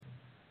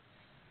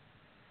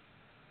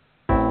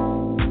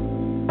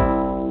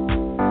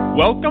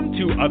Welcome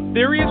to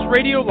Aetherius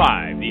Radio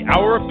Live, the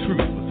Hour of Truth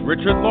with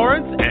Richard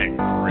Lawrence and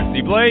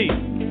Chrissy Blaze.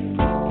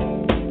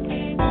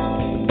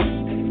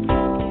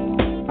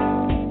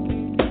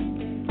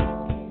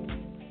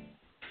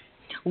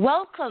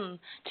 Welcome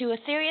to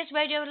Aetherius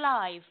Radio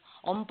Live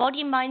on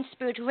Body, Mind,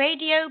 Spirit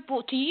Radio,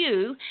 brought to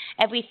you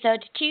every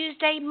third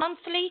Tuesday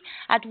monthly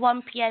at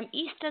 1 p.m.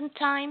 Eastern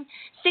Time,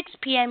 6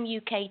 p.m.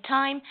 UK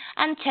Time,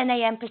 and 10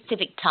 a.m.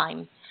 Pacific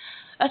Time.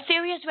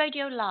 Aetherius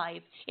Radio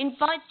Live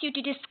invites you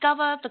to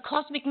discover the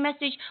cosmic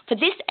message for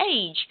this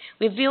age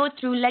revealed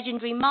through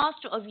legendary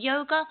master of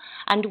yoga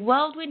and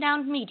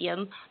world-renowned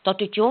medium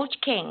Dr. George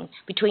King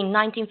between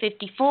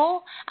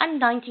 1954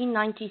 and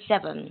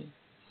 1997.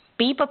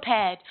 Be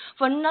prepared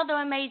for another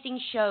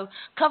amazing show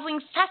covering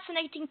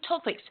fascinating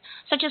topics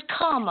such as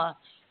karma,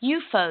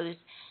 UFOs,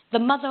 the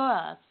Mother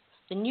Earth,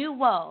 the New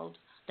World,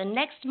 the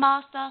next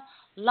master,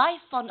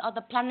 life on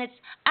other planets,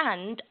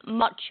 and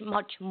much,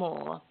 much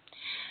more.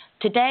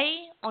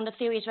 Today on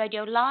Aetherius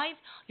Radio Live,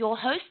 your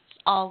hosts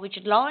are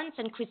Richard Lawrence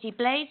and Chrissy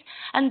Blaze,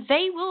 and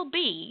they will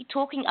be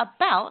talking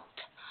about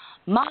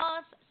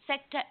Mars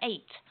Sector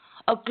 8,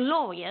 a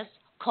glorious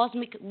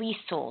cosmic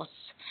resource.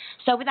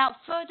 So without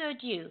further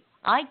ado,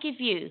 I give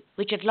you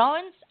Richard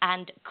Lawrence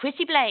and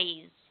Chrissy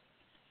Blaze.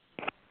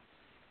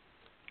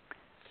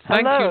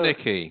 Thank Hello. you,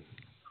 Nikki.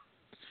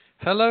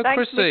 Hello,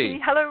 Thanks, Chrissy.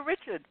 Nikki. Hello,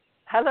 Richard.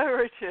 Hello,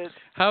 Richard.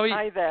 How are you?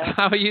 Hi there.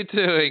 How are you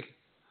doing?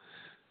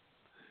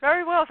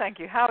 Very well, thank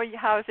you. How are you?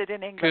 How is it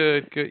in England?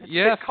 Good, good. It's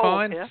Yeah, a bit cold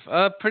fine.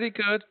 here. Pretty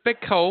good.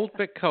 Bit cold,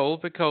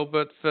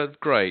 but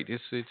great.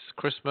 It's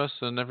Christmas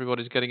and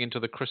everybody's getting into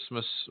the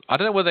Christmas. I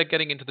don't know whether they're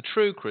getting into the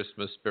true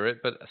Christmas spirit,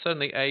 but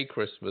certainly a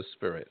Christmas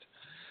spirit.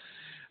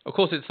 Of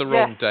course, it's the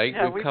wrong date.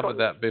 Yeah, We've covered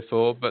that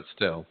before, but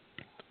still,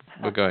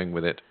 we're going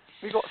with it.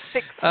 We've got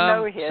thick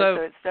snow here, so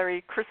so it's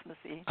very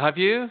Christmassy. Have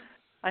you?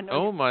 I know.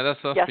 Oh my, that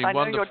must Yes, be I know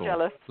wonderful. you're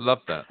jealous. Love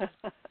that.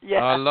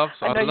 Yeah, I love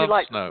you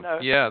like snow.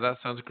 Yeah, that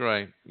sounds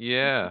great.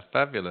 Yeah,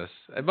 fabulous.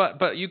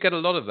 But you get a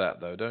lot of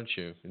that though, don't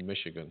you, in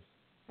Michigan?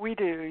 We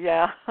do,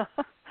 yeah.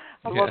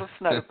 a lot of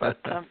snow, but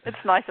it's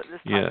nice at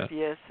this time of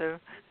year. So.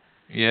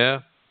 Yeah.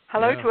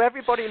 Hello to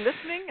everybody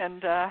listening,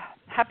 and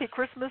happy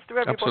Christmas to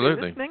everybody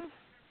Absolutely. listening.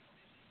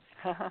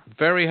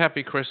 Very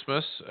happy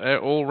Christmas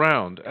all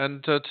round.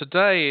 And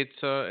today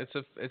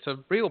it's a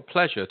real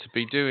pleasure to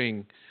be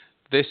doing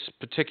this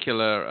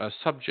particular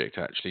subject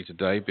actually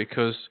today,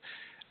 because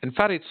in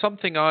fact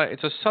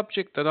it's a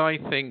subject that I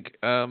think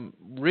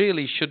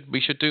really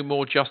we should do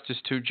more justice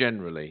to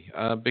generally,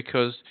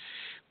 because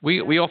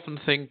we often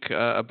think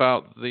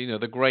about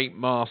the great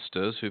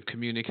masters who've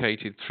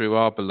communicated through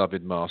our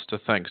beloved master,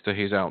 thanks to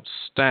his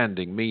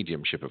outstanding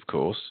mediumship, of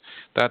course.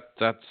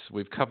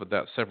 We've covered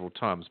that several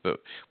times, but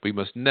we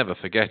must never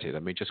forget it. I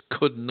mean, it just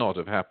could not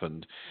have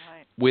happened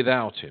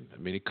without him. I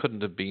mean, it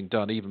couldn't have been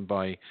done even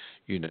by,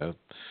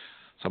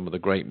 some of the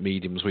great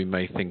mediums we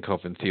may think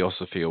of in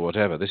theosophy or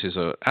whatever. This is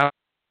the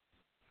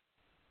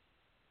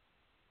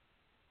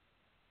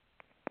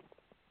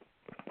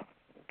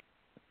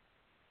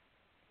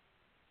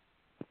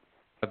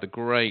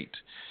great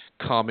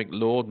karmic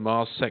lord,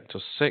 Mars Sector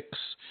 6,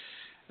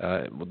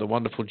 the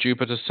wonderful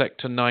Jupiter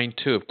Sector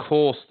 9-2, of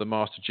course the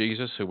Master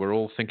Jesus, who we're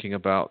all thinking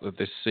about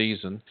this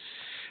season,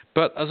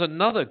 but as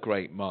another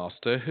great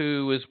master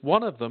who is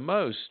one of the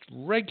most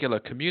regular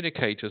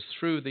communicators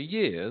through the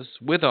years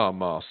with our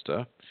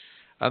master,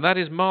 and that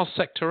is Mars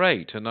Sector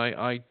 8. And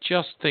I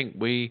just think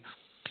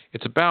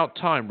it's about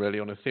time really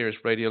on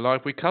Aetherius Radio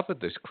Live we covered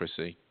this,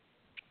 Chrissy.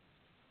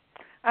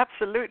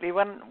 Absolutely.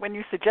 When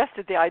you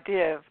suggested the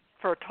idea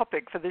for a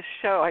topic for this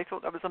show, I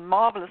thought that was a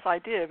marvelous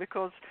idea,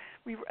 because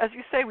as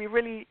you say, we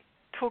really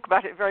talk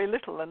about it very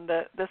little, and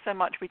there's so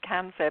much we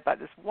can say about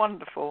this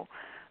wonderful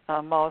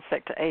Mars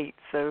Sector 8.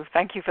 So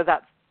thank you for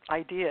that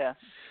idea.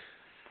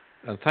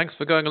 And thanks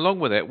for going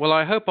along with it. Well,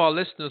 I hope our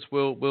listeners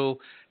will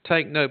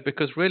take note,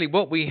 because really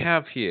what we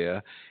have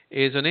here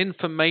is an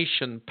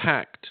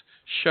information-packed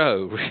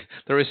show.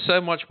 There is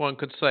so much one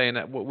could say,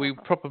 and we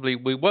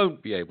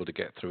won't be able to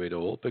get through it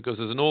all, because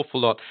there's an awful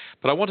lot.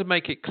 But I want to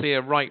make it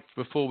clear right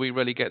before we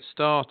really get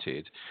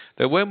started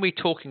that when we're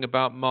talking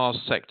about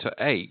Mars Sector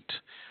 8,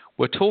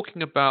 we're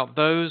talking about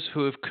those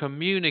who have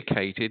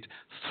communicated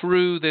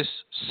through this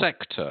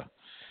sector.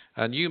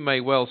 And you may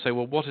well say,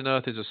 well, what on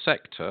earth is a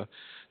sector?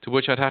 To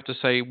which I'd have to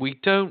say, we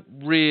don't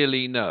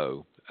really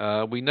know.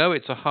 We know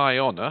it's a high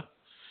honor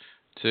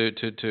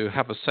to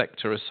have a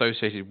sector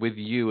associated with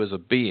you as a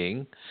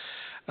being.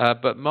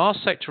 But Mars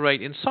Sector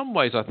 8, in some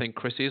ways, I think,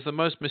 Chrissy, is the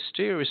most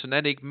mysterious and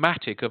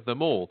enigmatic of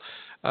them all.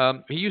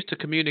 He used to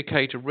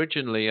communicate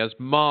originally as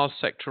Mars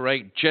Sector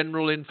 8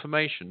 General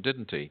Information,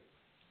 didn't he?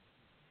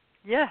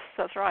 Yes,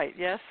 that's right,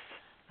 yes.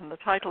 And the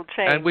title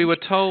changed. And we were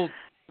told,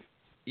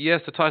 yes,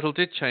 the title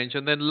did change.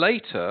 And then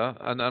later,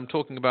 and I'm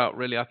talking about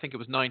really, I think it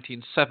was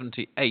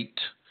 1978,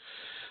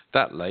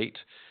 that late,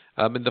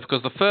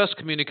 because the first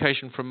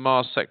communication from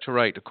Mars Sector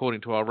 8, according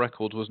to our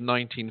records, was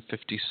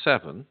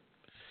 1957,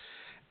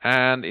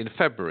 and in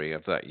February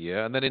of that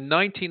year. And then in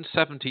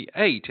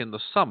 1978, in the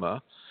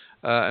summer,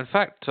 In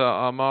fact,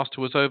 our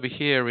master was over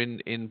here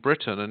in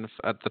Britain, and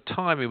at the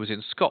time he was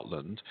in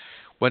Scotland,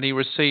 when he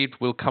received,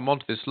 we'll come on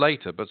to this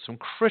later, but some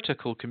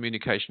critical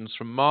communications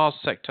from Mars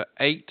Sector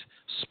 8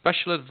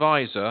 Special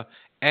Advisor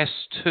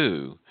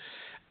S2.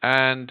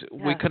 And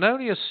we can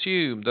only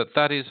assume that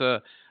that is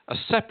a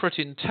separate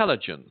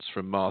intelligence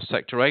from Mars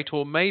Sector 8,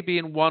 or maybe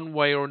in one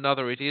way or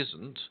another it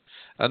isn't.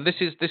 And this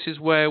is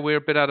where we're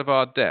a bit out of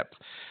our depth.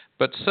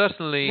 But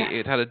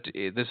certainly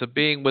there's a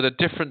being with a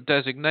different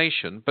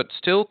designation, but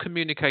still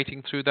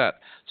communicating through that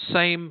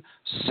same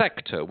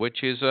sector,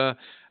 which is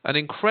an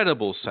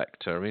incredible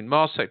sector. I mean,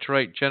 Mars Sector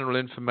 8 general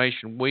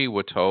information, we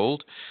were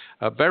told,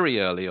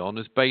 very early on,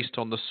 is based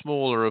on the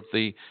smaller of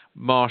the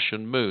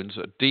Martian moons,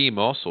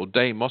 Deimos or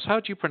Deimos. How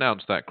do you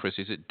pronounce that, Chris?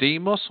 Is it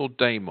Deimos or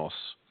Deimos?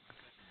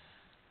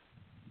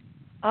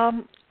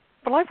 Well,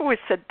 I've always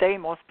said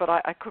Deimos, but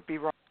I could be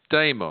wrong.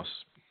 Deimos.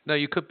 No,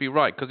 you could be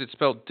right, because it's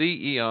spelled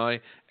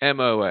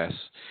Deimos.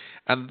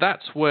 And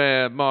that's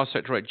where Mars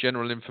Sector 8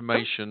 general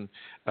information,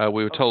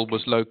 we were told,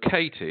 was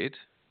located.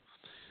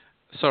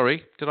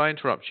 Sorry, did I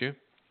interrupt you?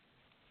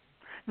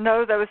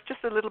 No, there was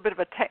just a little bit of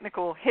a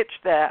technical hitch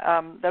there.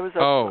 There was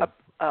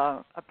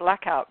a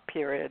blackout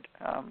period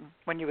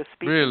when you were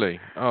speaking. Really?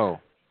 Oh.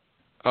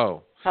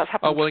 That's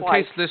happened well, twice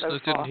in case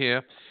listeners so didn't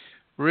hear.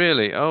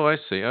 Really? Oh, I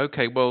see.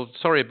 Okay, well,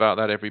 sorry about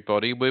that,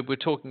 everybody. We're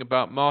talking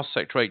about Mars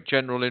Sector 8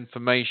 general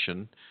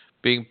information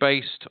being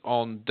based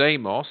on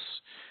Deimos,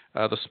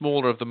 the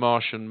smaller of the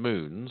Martian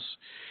moons.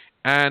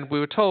 And we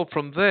were told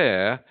from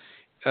there,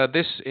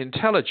 this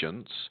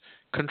intelligence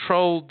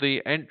controlled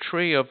the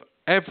entry of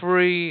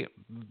every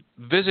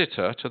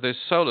visitor to this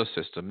solar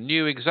system,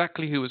 knew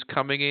exactly who was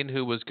coming in,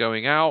 who was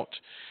going out,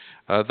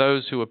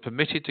 those who were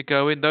permitted to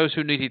go in, those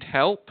who needed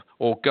help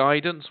or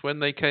guidance when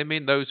they came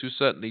in, those who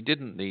certainly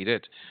didn't need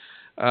it.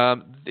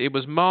 It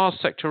was Mars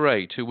Sector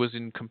 8 who was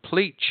in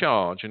complete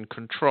charge and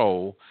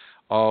control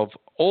of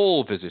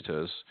all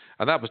visitors,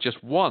 and that was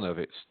just one of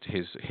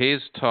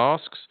his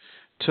tasks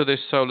to this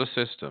solar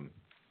system.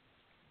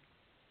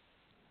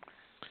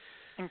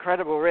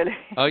 Incredible, really.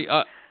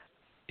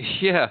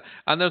 Yeah,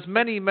 and there's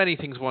many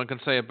things one can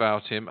say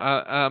about him.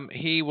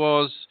 He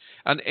was,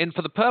 and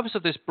for the purpose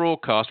of this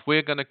broadcast,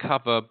 we're going to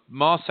cover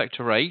Mars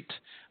Sector 8,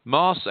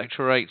 Mars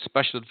Sector 8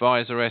 Special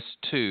Advisor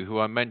S2, who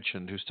I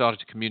mentioned, who started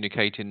to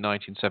communicate in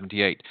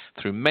 1978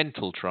 through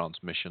mental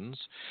transmissions,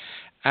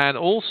 and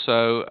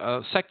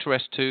also Sector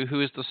S2,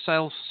 who is the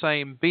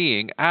self-same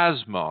being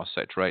as Mars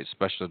Sector 8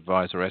 Special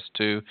Advisor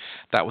S2.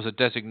 That was a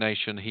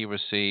designation he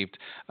received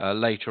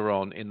later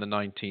on in the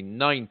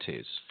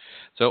 1990s.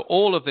 So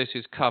all of this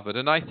is covered,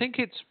 and I think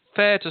it's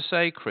fair to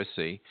say,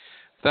 Chrissy,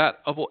 that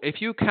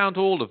if you count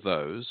all of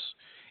those,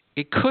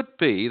 it could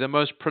be the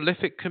most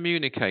prolific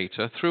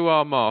communicator through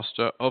our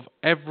master of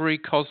every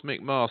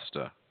cosmic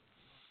master.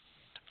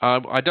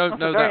 I don't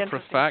know that for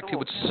a fact. It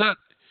would certainly...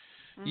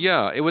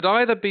 Yeah, it would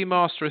either be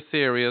Master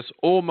Aetherius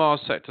or Mars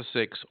Sector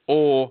 6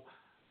 or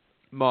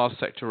Mars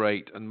Sector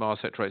 8 and Mars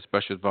Sector 8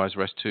 Special Advisor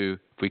S2 if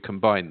we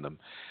combine them.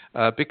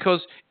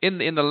 Because in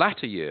the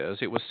latter years,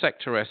 it was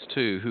Sector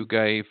S2 who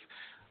gave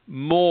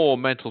more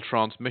mental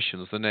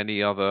transmissions than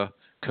any other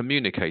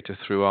communicator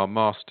through our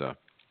master.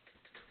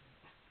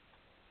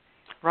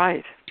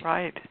 Right.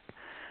 That's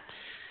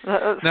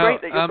now,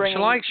 great that you're bringing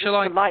this to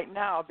light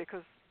now,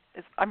 because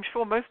I'm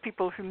sure most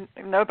people who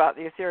know about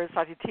the Aetherius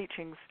Society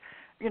teachings,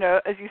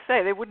 as you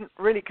say, they wouldn't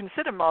really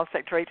consider Mars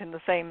Sector 8 in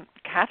the same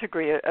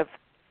category of,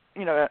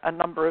 a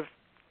number of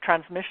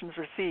transmissions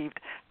received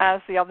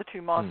as the other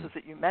two masters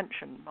that you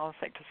mentioned, Mars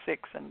Sector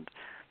 6 and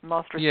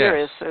Master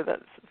Aetherius. So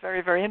that's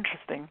very, very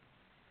interesting.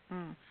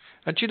 And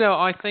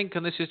I think,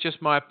 and this is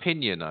just my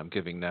opinion I'm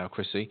giving now,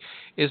 Chrissy,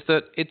 is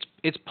that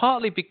it's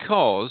partly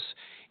because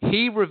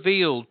he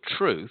revealed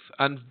truth,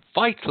 and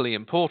vitally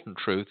important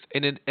truth,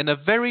 in a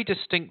very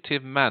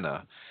distinctive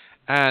manner.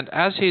 And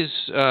as his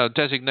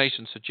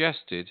designation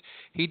suggested,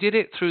 he did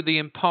it through the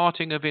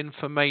imparting of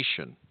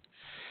information.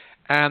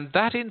 And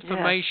that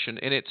information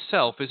in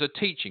itself is a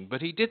teaching,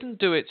 but he didn't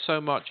do it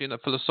so much in a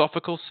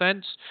philosophical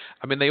sense.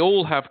 I mean, they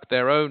all have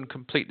their own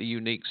completely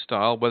unique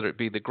style, whether it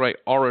be the great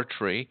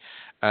oratory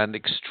and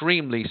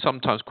extremely,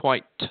 sometimes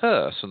quite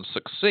terse and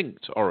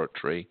succinct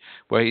oratory,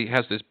 where he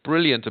has this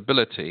brilliant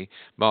ability,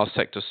 Mars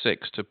Sector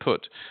 6, to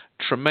put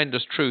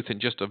tremendous truth in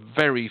just a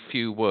very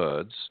few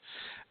words.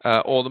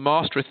 Or the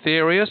Master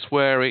Aetherius,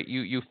 where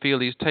you feel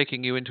he's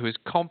taking you into his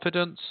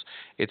confidence.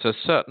 It's a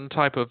certain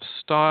type of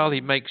style.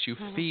 He makes you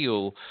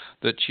feel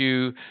that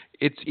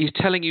he's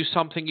telling you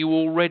something you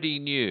already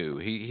knew.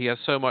 He has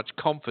so much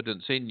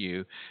confidence in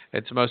you.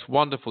 It's the most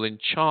wonderful,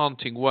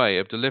 enchanting way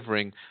of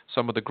delivering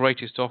some of the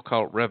greatest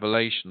occult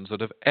revelations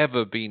that have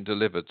ever been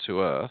delivered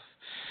to Earth.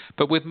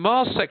 But with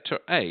Mars Sector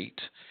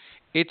 8,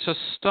 it's a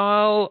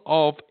style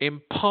of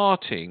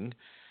imparting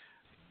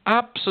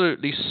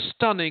absolutely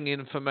stunning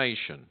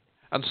information,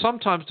 and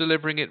sometimes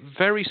delivering it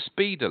very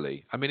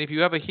speedily. I mean, if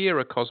you ever hear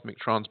a cosmic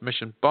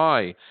transmission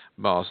by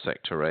Mars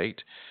Sector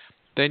 8,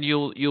 then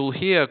you'll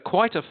hear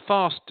quite a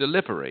fast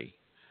delivery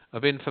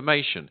of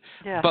information.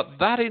 Yeah. But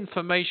that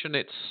information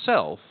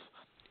itself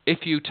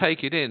if you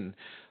take it in,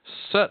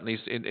 certainly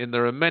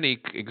there are many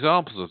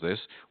examples of this,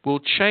 will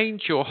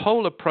change your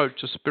whole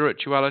approach to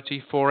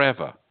spirituality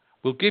forever.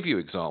 We'll give you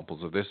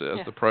examples of this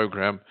as the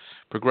program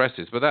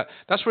progresses. But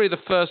that's really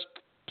the first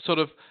sort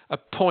of a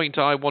point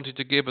I wanted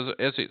to give,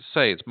 as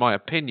it's my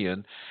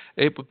opinion,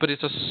 but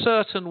it's a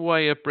certain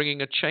way of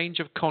bringing a change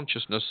of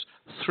consciousness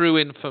through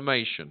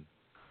information.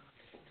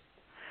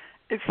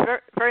 It's very,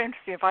 very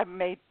interesting, if I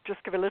may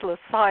just give a little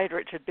aside,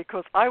 Richard,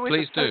 because I would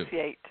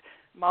associate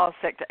Mars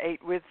Sector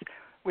 8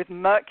 with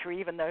Mercury,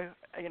 even though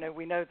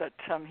we know that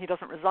he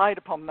doesn't reside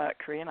upon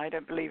Mercury, and I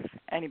don't believe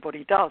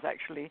anybody does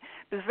actually.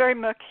 But it's very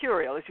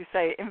mercurial, as you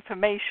say,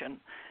 information.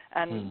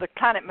 And the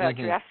planet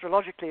Mercury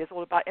astrologically is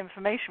all about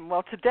information.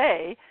 Well,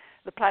 today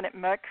the planet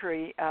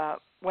Mercury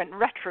went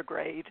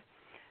retrograde,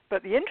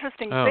 but the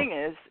interesting thing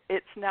is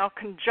it's now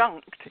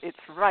conjunct. It's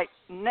right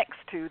next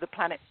to the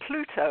planet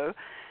Pluto,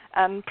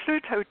 and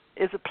Pluto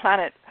is a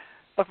planet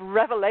of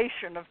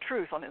revelation of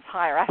truth on its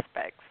higher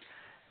aspects.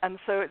 And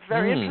so it's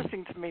very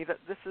interesting to me that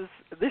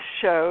this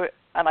show,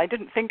 and I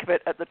didn't think of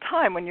it at the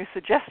time when you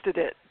suggested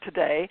it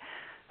today,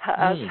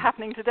 as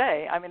happening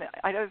today. I mean,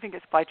 I don't think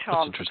it's by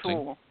chance at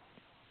all.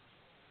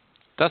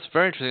 That's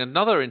very interesting.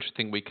 Another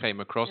interesting we came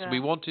across,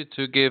 we wanted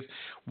to give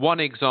one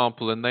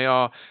example, and they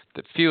are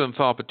few and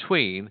far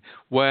between,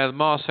 where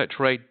Mars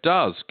Sector 8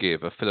 does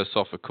give a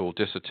philosophical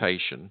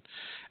dissertation.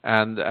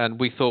 And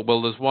we thought,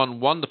 well, there's one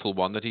wonderful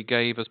one that he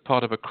gave as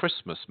part of a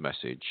Christmas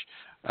message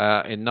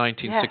in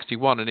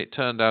 1961, and it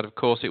turned out, of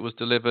course, it was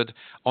delivered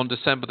on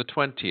December the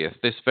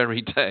 20th, this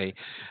very day,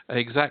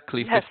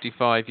 exactly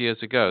 55 years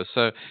ago.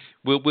 So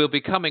we'll be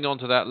coming on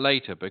to that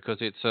later, because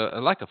it's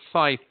like a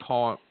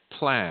 5-part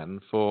plan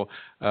for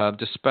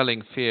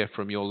dispelling fear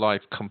from your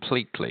life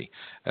completely,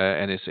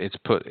 and it's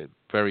put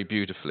very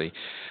beautifully.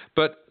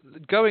 But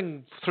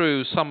going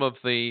through some of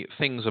the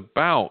things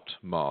about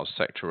Mars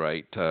Sector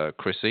 8,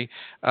 Chrissy,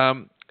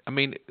 I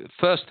mean,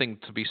 first thing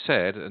to be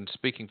said, and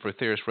speaking for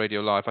Aetherius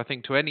Radio Live, I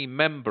think to any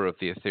member of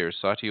the Aetherius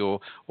Society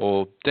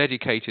or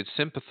dedicated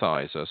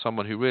sympathizer,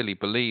 someone who really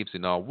believes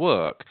in our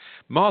work,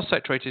 Mars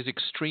Sector 8 is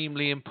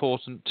extremely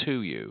important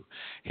to you.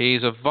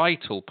 He's a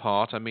vital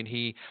part. I mean,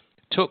 he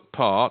took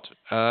part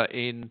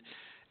in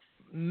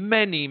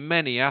many,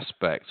 many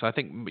aspects. I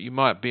think you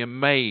might be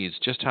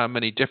amazed just how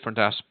many different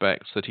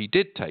aspects that he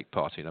did take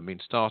part in. I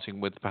mean,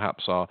 starting with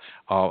perhaps our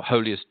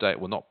holiest day,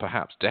 well, not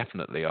perhaps,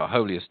 definitely our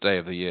holiest day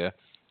of the year,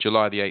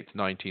 July the 8th,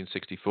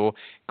 1964. Of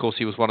course,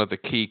 he was one of the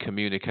key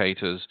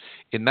communicators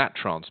in that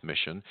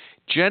transmission.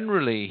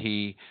 Generally,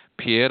 he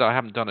appeared, I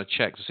haven't done a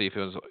check to see if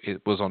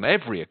it was on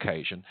every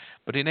occasion,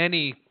 but in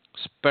any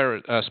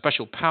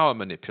special power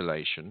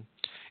manipulation,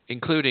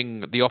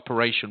 including the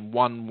Operation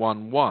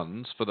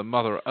 111s for the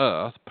Mother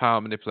Earth,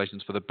 power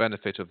manipulations for the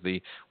benefit of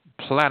the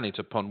planet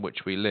upon which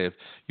we live,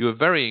 you are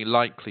very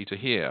likely to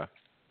hear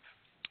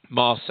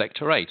Mars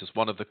Sector 8 as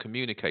one of the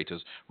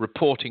communicators,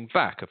 reporting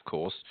back, of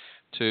course,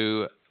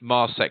 to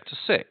Mars Sector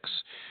 6,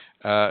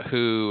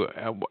 who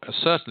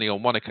certainly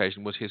on one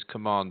occasion was his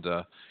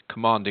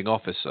commanding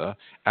officer,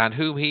 and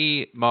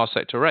whom Mars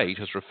Sector 8,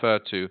 has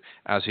referred to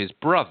as his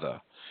brother.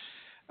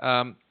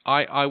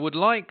 I would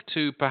like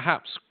to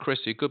perhaps,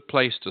 Chrissy, a good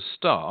place to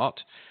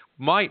start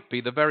might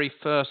be the very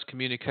first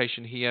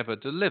communication he ever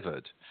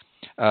delivered.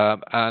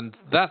 And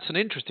that's an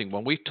interesting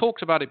one. We've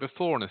talked about it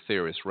before on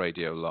Aetherius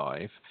Radio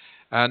Live.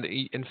 And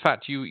in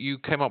fact, you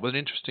came up with an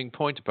interesting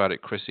point about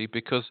it, Chrissy,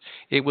 because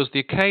it was the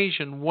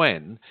occasion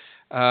when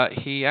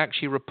he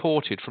actually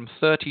reported from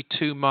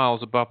 32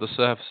 miles above the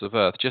surface of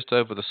Earth, just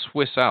over the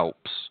Swiss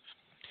Alps,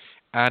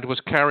 and was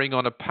carrying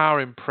on a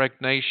power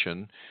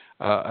impregnation,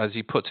 as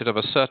he puts it, of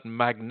a certain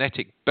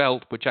magnetic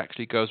belt which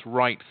actually goes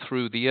right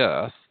through the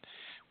Earth.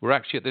 We're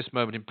actually at this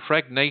moment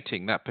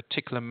impregnating that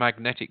particular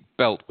magnetic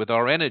belt with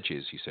our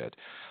energies, he said.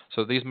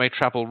 So these may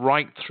travel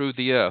right through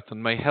the Earth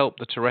and may help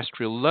the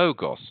terrestrial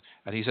logos.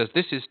 And he says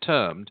this is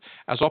termed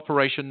as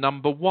Operation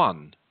Number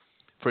 1,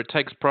 for it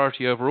takes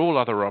priority over all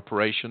other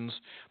operations,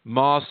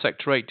 Mars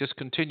Sector 8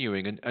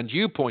 discontinuing. And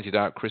you pointed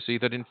out, Chrissy,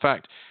 that in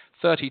fact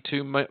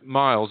 32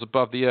 miles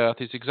above the Earth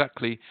is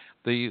exactly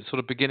the sort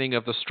of beginning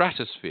of the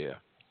stratosphere,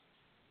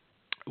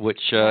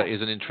 which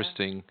is an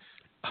interesting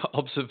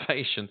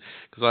observation,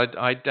 because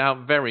I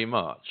doubt very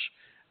much.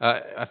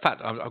 In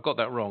fact, I've got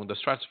that wrong. The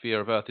stratosphere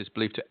of Earth is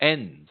believed to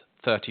end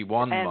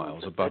 31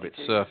 miles above its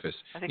surface.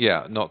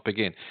 Not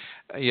begin.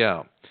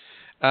 I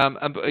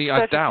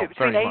doubt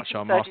very much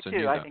our master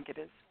knew that. I think it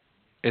is.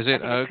 Is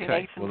it?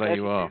 Okay. Well, there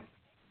you are.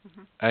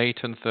 8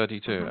 and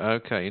 32.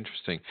 Okay,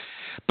 interesting.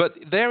 But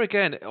there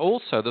again,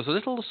 also, there's a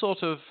little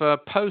sort of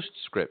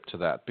postscript to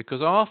that,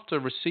 because after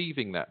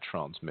receiving that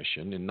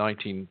transmission in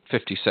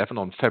 1957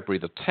 on February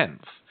the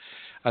 10th,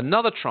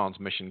 another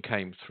transmission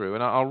came through,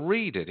 and I'll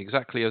read it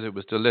exactly as it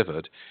was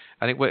delivered,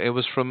 and it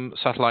was from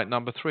satellite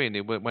number 3, and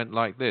it went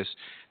like this.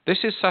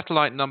 This is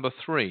satellite number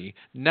 3,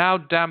 now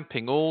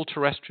damping all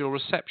terrestrial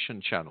reception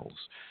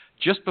channels.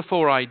 Just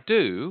before I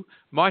do,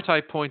 might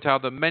I point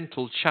out that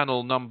mental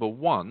channel number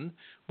 1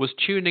 was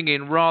tuning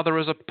in rather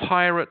as a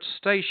pirate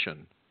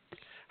station.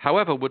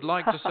 However, would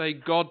like to say,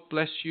 God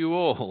bless you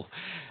all.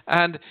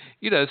 And,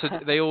 so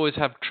they always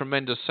have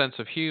tremendous sense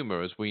of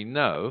humor, as we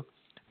know.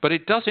 But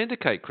it does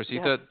indicate, Chrissy,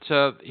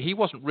 that he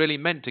wasn't really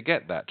meant to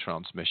get that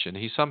transmission.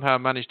 He somehow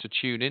managed to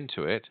tune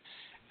into it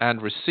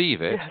and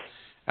receive it. Yes.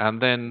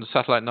 And then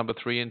satellite number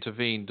 3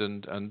 intervened.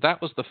 And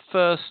that was the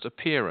first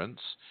appearance,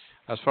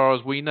 as far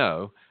as we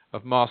know,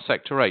 of Mars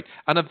Sector 8,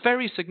 and a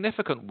very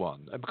significant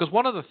one, because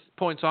one of the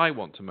points I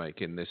want to make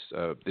in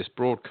this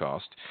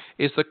broadcast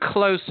is the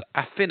close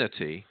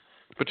affinity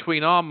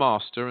between our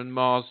master and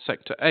Mars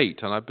Sector 8,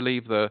 and I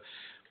believe there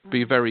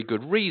be very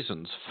good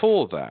reasons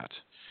for that.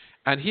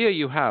 And here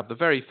you have the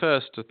very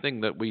first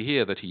thing that we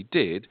hear that he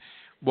did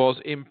was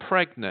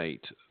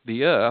impregnate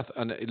the Earth,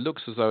 and it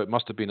looks as though it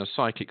must have been a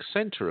psychic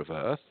center of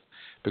Earth,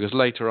 because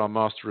later our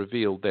master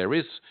revealed there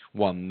is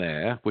one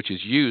there, which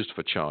is used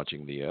for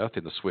charging the Earth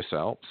in the Swiss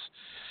Alps.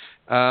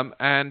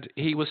 And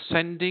he was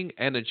sending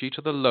energy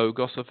to the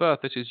Logos of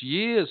Earth. This is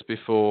years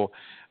before,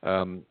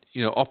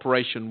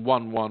 Operation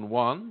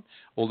 111,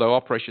 although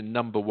Operation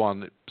Number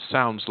 1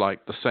 sounds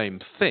like the same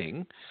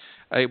thing.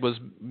 It was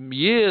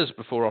years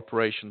before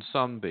Operation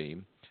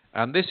Sunbeam.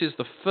 And this is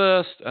the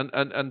first,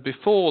 and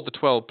before the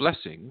 12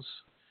 blessings,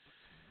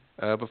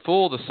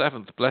 before the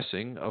 7th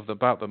blessing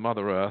about the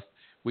Mother Earth,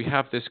 we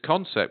have this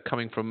concept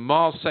coming from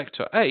Mars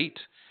Sector 8,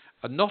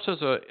 and not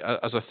as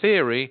a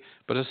theory,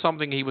 but as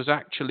something he was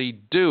actually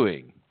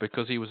doing,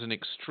 because he was an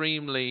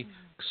extremely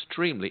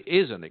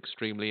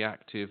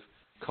active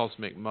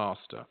cosmic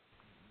master.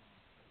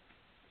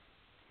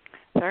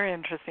 Very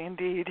interesting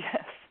indeed,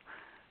 yes.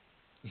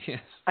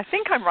 Yes. I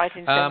think I'm right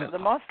in saying that the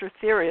Master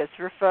Aetherius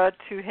referred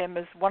to him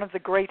as one of the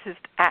greatest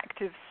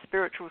active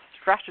spiritual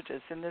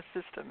strategists in this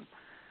system.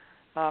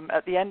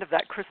 At the end of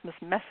that Christmas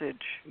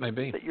message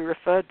that you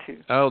referred to.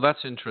 Oh,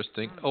 that's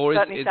interesting. Or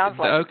certainly sounds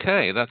like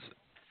okay. That's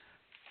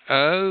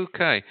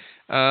okay.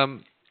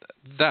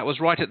 That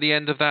was right at the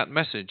end of that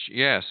message.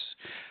 Yes.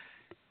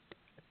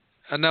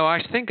 No,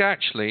 I think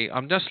actually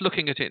I'm just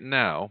looking at it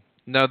now.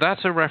 No,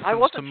 that's a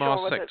reference to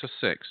Mars Sector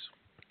 6.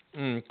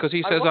 Because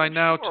he says, I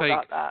now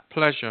take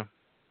pleasure.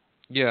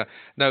 Yeah.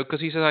 No, because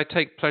he says, I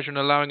take pleasure in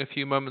allowing a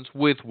few moments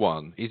with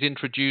one. He's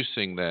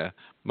introducing there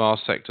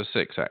Mars Sector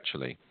 6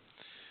 actually.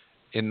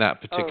 In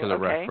that particular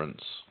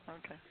reference.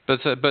 Okay.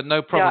 But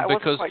no problem,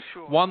 because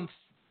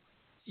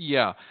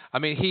I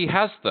mean, he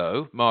has,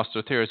 though,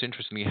 Master Aetherius,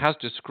 interestingly, has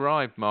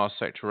described Mars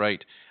Sector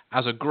 8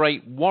 as a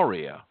great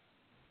warrior,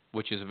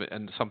 which is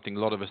something a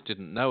lot of us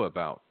didn't know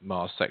about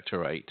Mars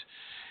Sector 8.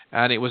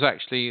 And it was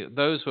actually,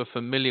 those who are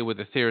familiar with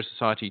the Aetherius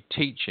Society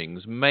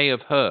teachings may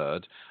have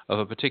heard of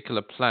a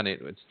particular planet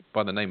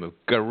by the name of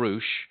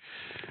Garouche,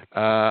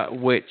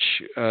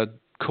 which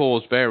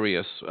caused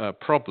various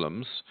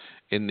problems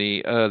in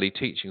the early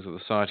teachings of the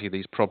Society.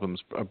 These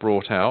problems are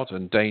brought out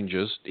and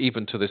dangers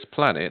even to this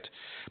planet.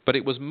 But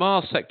it was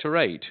Mars Sector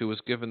 8 who was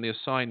given the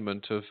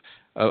assignment of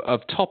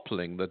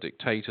toppling the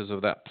dictators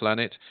of that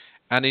planet.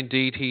 And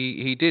indeed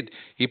he did.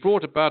 He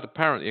brought about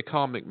apparently a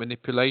karmic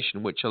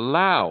manipulation which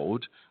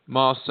allowed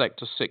Mars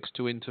Sector 6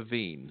 to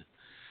intervene.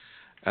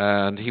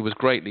 And he was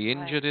greatly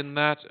injured in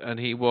that, and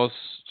he was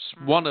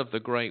one of the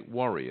great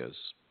warriors,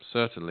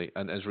 certainly,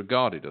 and is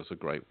regarded as a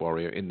great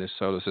warrior in this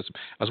solar system,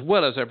 as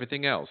well as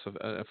everything else,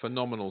 a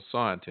phenomenal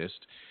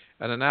scientist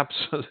and an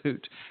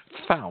absolute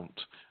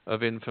fount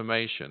of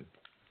information.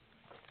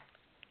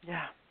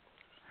 Yeah.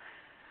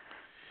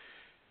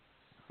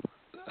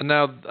 And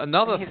now,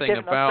 another thing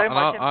about... so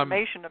much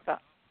information about...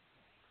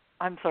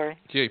 I'm sorry.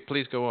 Gee,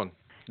 please go on.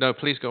 No,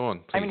 please go on.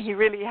 Please. I mean, he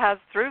really has,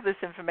 through this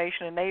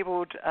information,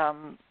 enabled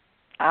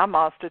our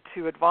master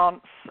to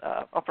advance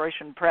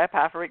Operation Prayer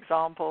Power, for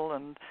example,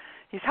 and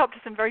he's helped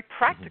us in very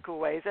practical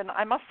ways. And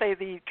I must say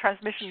the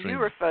transmission you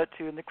referred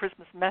to in the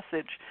Christmas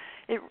message,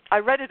 I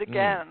read it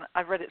again.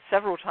 I've read it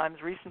several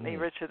times recently,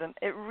 Richard, and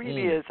it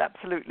really is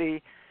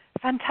absolutely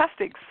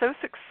fantastic, so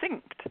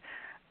succinct,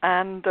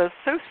 and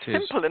so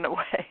simple in a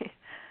way.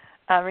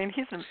 I mean,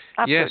 he's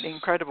absolutely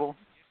incredible.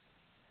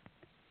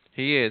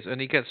 He is, and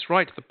he gets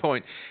right to the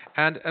point.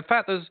 And in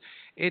fact,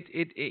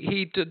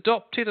 he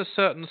adopted a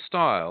certain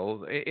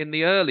style in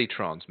the early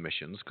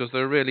transmissions, because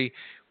there are really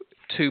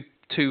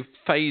two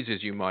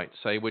phases, you might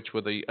say, which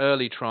were the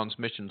early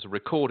transmissions,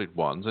 recorded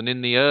ones, and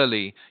in the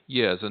early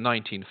years, the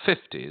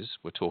 1950s,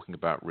 we're talking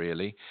about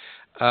really,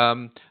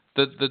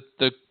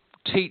 the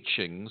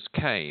teachings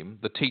came,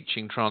 the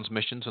teaching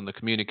transmissions and the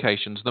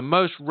communications. The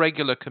most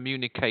regular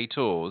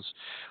communicators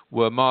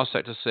were Mars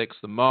Sector 6,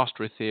 the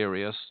Master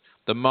Aetherius,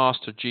 the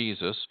Master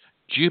Jesus,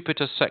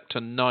 Jupiter Sector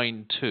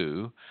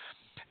 9-2,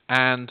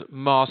 and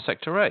Mars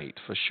Sector 8,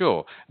 for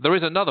sure. There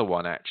is another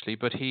one, actually,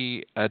 but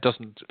he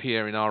doesn't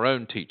appear in our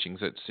own teachings.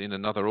 It's in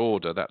another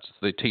order. That's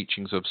the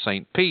teachings of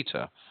St.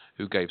 Peter,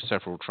 who gave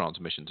several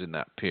transmissions in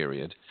that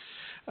period.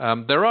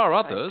 There are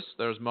others.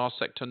 There's Mars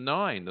Sector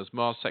 9. There's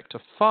Mars Sector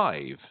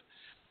 5.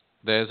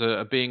 There's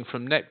a being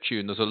from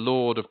Neptune. There's a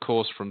lord, of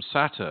course, from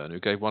Saturn,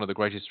 who gave one of the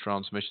greatest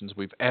transmissions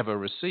we've ever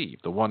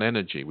received, the One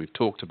Energy. We've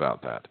talked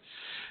about that.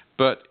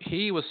 But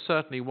he was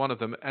certainly one of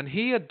them, and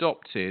he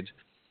adopted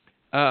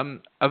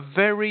a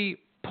very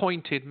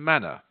pointed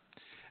manner.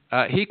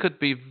 He could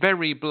be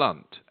very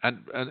blunt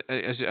and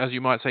as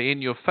you might say,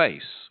 in your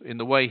face in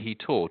the way he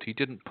taught. He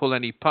didn't pull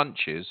any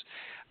punches,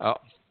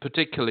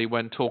 particularly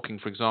when talking,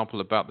 for example,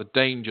 about the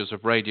dangers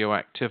of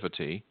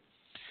radioactivity,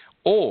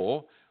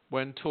 or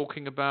when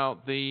talking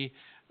about the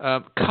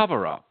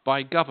cover-up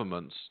by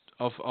governments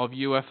of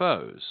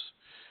UFOs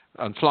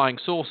and flying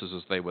saucers,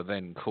 as they were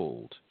then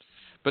called.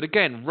 But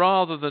again,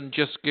 rather than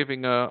just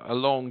giving a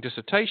long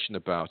dissertation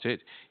about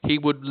it, he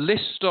would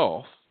list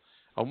off,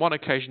 on one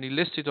occasion he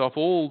listed off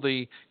all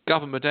the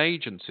government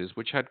agencies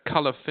which had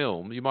colour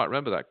film, you might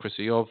remember that,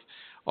 Chrissy, of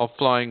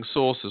flying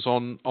saucers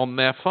on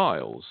their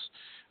files.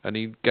 And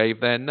he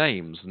gave their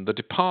names and the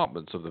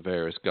departments of the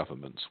various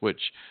governments,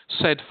 which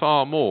said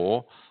far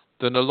more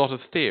than a lot of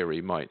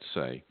theory might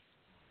say.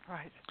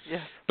 Right,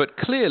 yes. But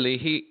clearly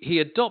he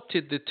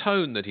adopted the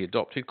tone that he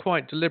adopted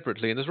quite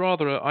deliberately, and there's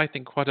rather, I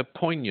think, quite a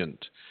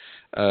poignant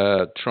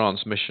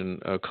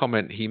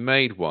comment he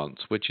made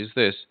once, which is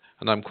this,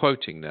 and I'm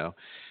quoting now: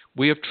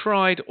 "We have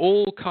tried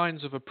all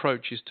kinds of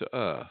approaches to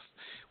Earth.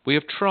 We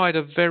have tried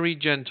a very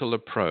gentle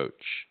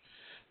approach.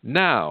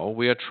 Now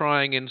we are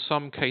trying in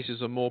some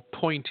cases a more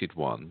pointed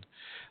one.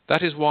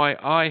 That is why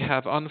I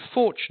have,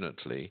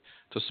 unfortunately,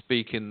 to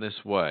speak in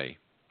this way."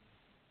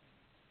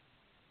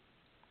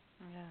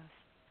 Yes.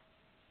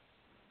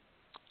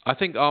 I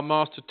think our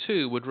master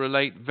too would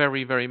relate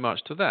very, very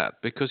much to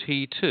that, because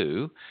he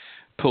too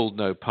pulled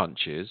no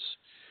punches,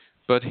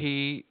 but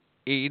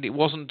it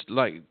wasn't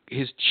like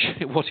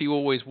what he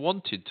always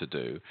wanted to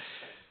do.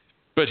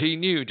 But he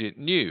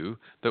knew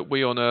that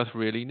we on Earth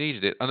really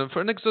needed it. And for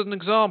an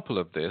example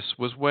of this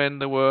was when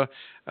there were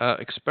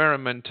nuclear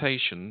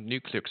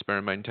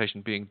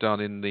experimentation being done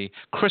in the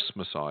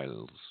Christmas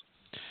Islands,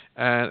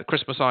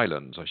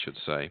 I should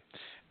say.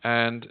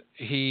 And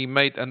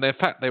in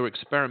fact they were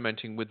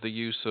experimenting with the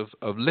use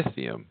of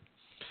lithium.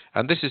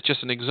 And this is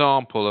just an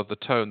example of the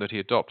tone that he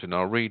adopted. And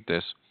I'll read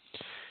this.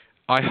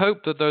 "I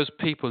hope that those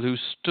people who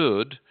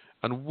stood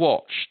and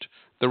watched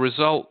the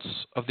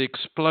results of the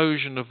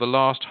explosion of the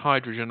last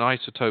hydrogen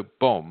isotope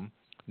bomb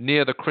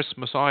near the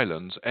Christmas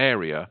Islands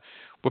area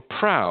were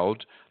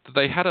proud that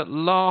they had at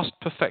last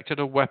perfected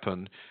a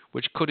weapon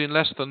which could in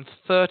less than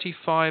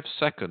 35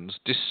 seconds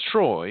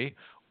destroy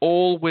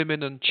all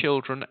women and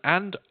children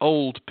and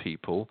old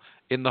people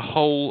in the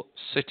whole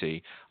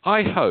city.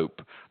 I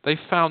hope they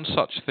found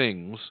such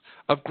things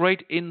of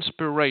great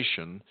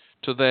inspiration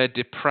to their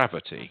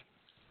depravity."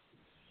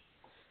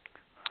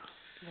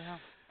 Yeah,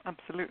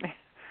 absolutely.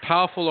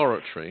 Powerful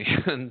oratory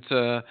and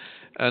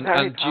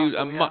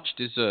much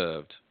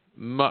deserved.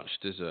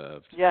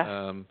 Yes.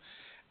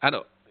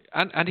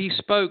 And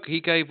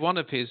he gave one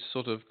of his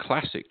sort of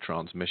classic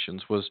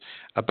transmissions was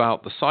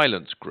about the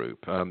silence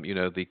group,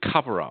 the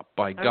cover-up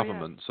by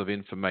governments of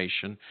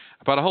information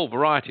about a whole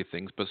variety of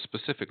things, but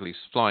specifically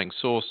flying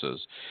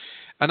saucers.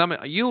 And I mean,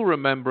 you'll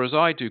remember, as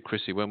I do,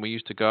 Chrissy, when we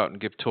used to go out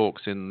and give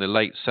talks in the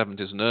late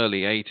 70s and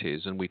early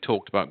 80s, and we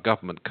talked about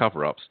government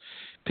cover-ups,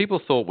 people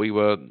thought we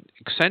were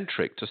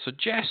eccentric to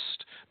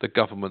suggest that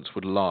governments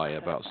would lie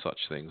about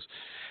such things.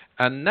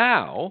 And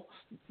now,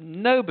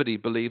 nobody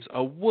believes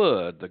a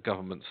word the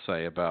governments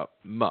say about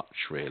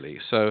much, really.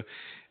 So,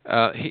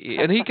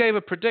 he gave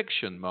a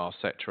prediction, Mars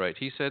Sector 8.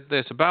 He said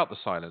this about the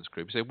silence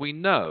group. He said, "We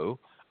know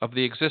of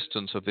the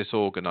existence of this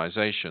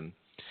organization.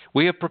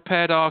 We have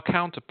prepared our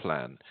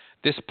counterplan.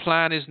 This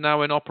plan is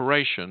now in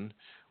operation.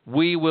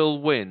 We will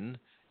win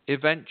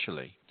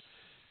eventually."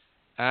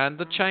 And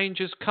the change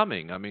is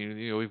coming. I mean,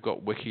 we've got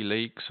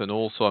WikiLeaks, and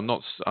also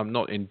I'm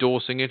not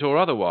endorsing it or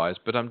otherwise,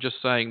 but I'm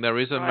just saying there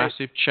is a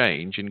massive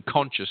change in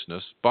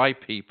consciousness by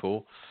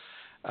people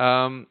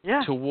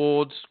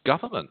towards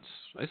governments,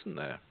 isn't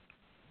there?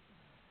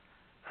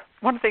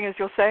 One thing is,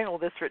 you're saying all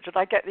this, Richard,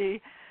 I get the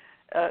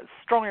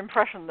strong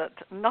impression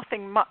that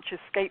nothing much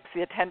escapes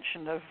the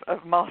attention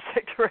of Mars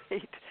Sector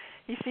 8.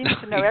 He seems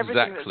to know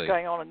everything that's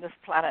going on this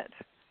planet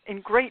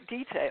in great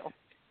detail.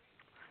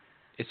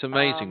 It's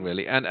amazing,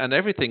 really, and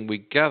everything we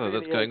gather really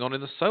that's going on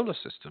in the solar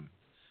system.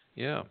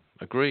 Yeah,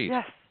 agreed.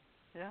 Yes,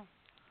 yeah.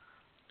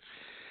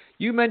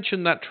 You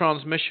mentioned that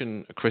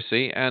transmission,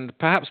 Chrissy, and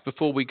perhaps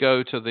before we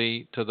go to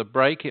the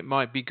break, it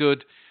might be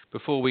good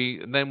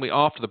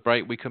after the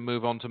break we can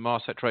move on to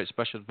Mars Sector 8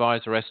 Special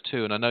Advisor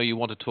S2, and I know you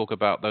want to talk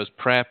about those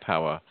prayer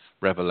power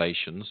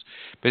revelations,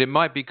 but it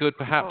might be good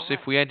perhaps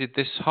if we ended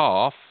this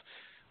half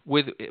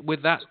with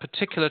that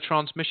particular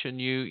transmission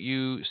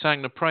you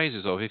sang the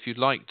praises of. If you'd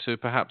like to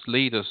perhaps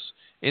lead us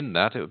in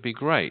that, it would be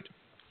great.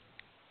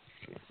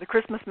 The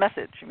Christmas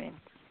message, you mean?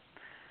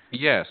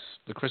 Yes,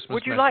 the Christmas message.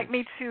 Would you like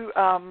me to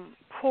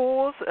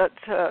pause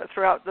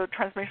throughout the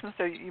transmission,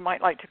 so you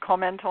might like to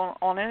comment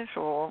on it,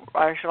 or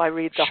shall I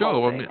read the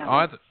whole thing? Sure,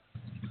 either.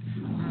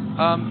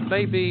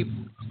 Maybe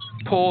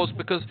pause,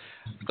 because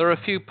there are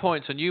a few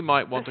points and you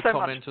might want to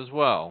comment as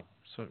well.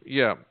 So,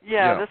 yeah,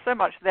 there's so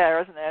much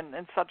there, isn't there?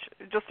 And such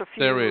just a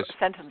few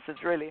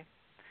sentences, really.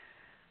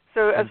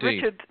 So, as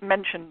Richard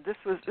mentioned,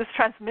 this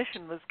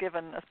transmission was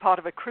given as part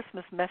of a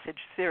Christmas message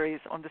series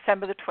on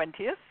December the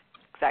 20th,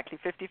 exactly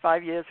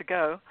 55 years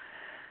ago.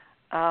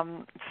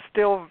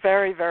 still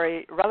very,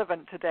 very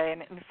relevant today.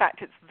 And in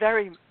fact,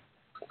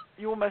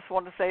 you almost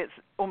want to say it's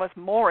almost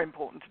more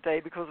important today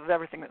because of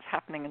everything that's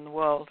happening in the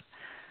world.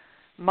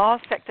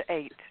 Mars Sector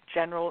 8,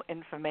 General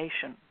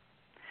Information.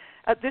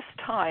 At this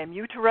time,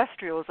 you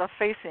terrestrials are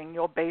facing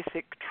your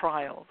basic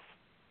trials.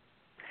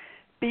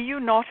 Be you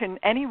not in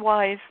any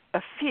wise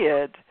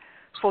afeared,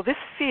 for this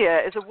fear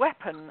is a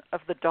weapon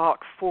of the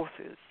dark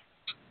forces.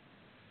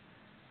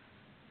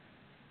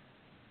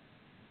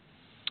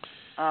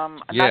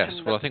 Yes,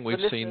 well, I think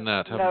we've seen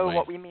that, haven't we? Know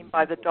what we mean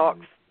by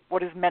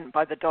what is meant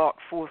by the dark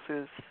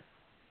forces.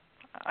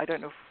 I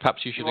don't know.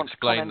 Perhaps you should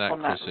explain that,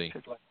 Chrissy.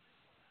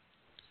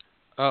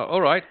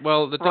 All right.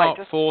 Well, the dark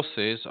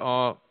forces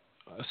are.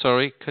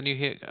 Sorry, can you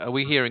hear? Are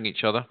we hearing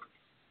each other?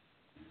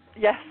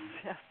 Yes.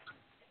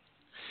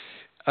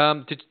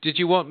 Did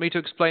you want me to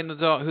explain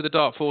who the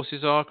dark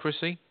forces are,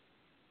 Chrissy?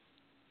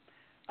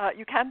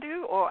 You can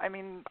do, or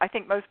I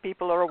think most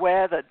people are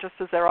aware that just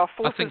as there are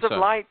forces of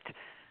light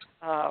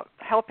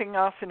helping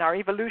us in our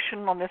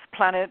evolution on this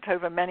planet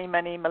over many,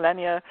 many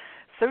millennia,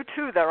 so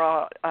too there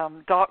are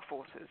dark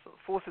forces,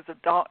 forces of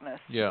darkness,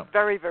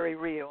 very, very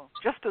real,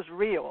 just as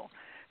real,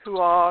 who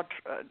are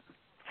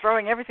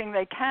throwing everything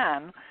they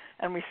can,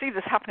 and we see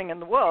this happening in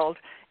the world,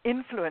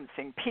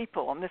 influencing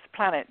people on this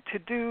planet to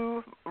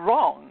do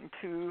wrong,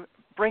 to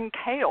bring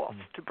chaos,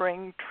 to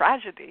bring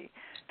tragedy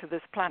to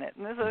this planet.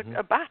 And there's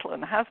a battle,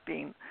 and has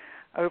been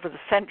over the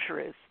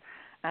centuries.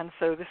 And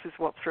so this is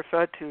what's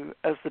referred to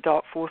as the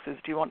dark forces.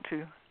 Do you want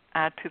to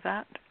add to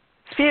that?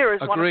 Fear is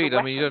one of the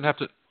weapons. You don't have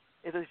to.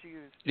 It is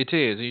used. It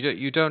is.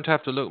 You don't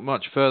have to look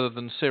much further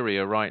than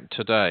Syria right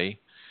today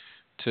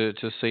to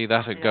see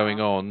that going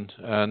on,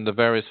 and the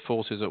various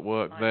forces at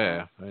work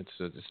there. It's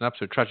an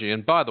absolute tragedy.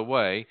 And by the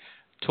way,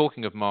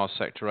 talking of Mars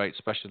Sector 8,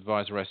 Special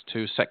Advisor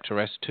S2,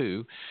 Sector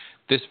S2,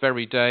 this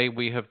very day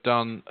we have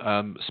done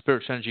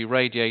spiritual energy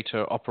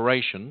radiator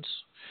operations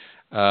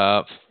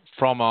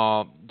from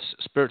our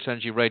spiritual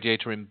energy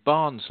radiator in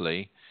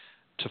Barnsley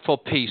for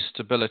peace,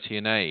 stability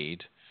and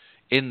aid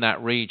in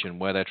that region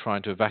where they're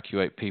trying to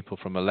evacuate people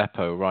from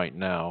Aleppo right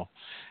now.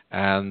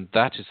 And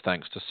that is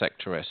thanks to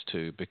Sector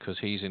S2, because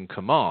he's in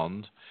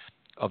command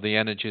of the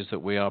energies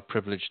that we are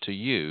privileged to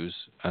use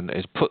and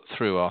is put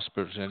through our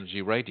spiritual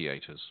energy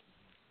radiators.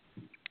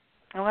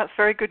 Well, that's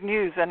very good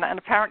news. And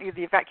apparently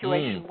the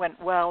evacuation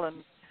went well, and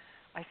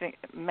I think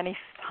many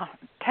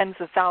tens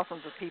of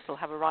thousands of people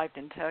have arrived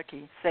in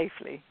Turkey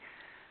safely.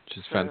 Which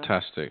is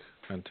fantastic.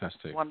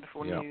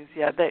 Wonderful news.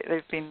 Yeah,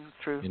 they've been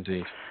through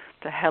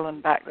to hell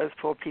and back, those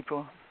poor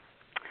people.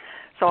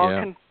 So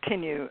I'll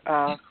continue.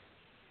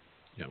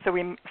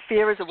 So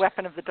fear is a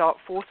weapon of the dark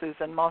forces,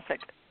 and Mars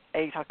Sector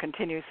 8, I'll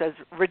continue, says,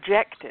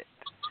 reject it.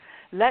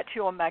 Let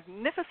your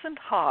magnificent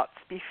hearts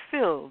be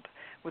filled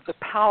with the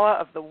power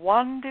of the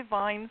one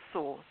divine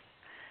source,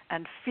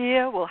 and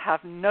fear will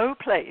have no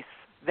place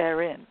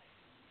therein.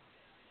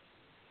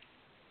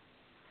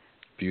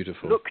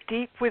 Beautiful. Look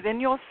deep within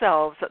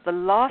yourselves at the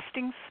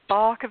lasting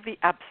spark of the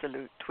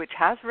Absolute, which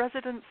has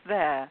residence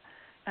there,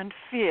 and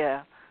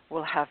fear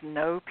will have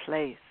no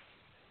place.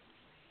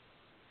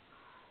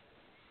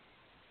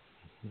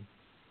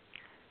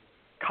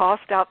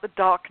 Cast out the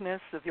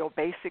darkness of your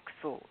basic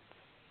thoughts.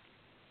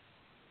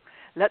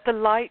 Let the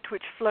light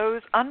which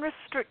flows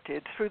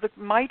unrestricted through the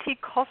mighty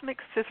cosmic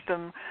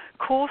system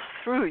course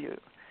through you,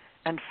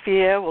 and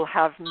fear will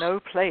have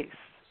no place.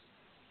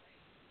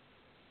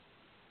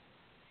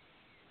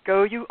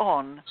 Go you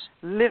on,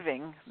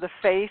 living the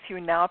faith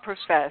you now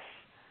profess,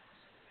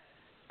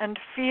 and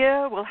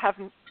fear will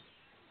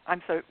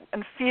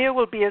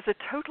be as a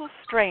total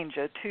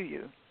stranger to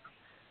you.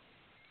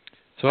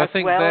 So I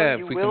think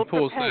there, if we can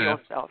pause there.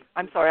 Yourself.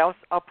 I'm sorry,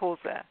 I'll pause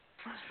there.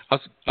 I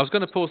was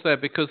going to pause there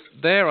because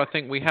there I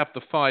think we have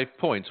the 5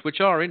 points,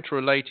 which are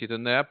interrelated,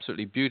 and they're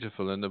absolutely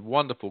beautiful, and a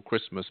wonderful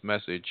Christmas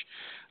message,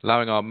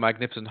 allowing our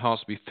magnificent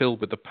hearts to be filled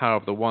with the power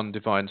of the one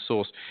divine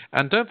source.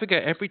 And don't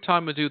forget, every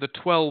time we do the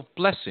 12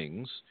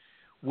 blessings,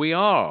 we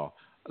are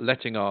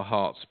letting our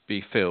hearts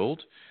be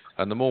filled,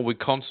 and the more we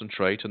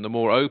concentrate and the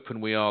more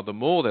open we are, the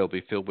more they'll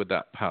be filled with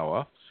that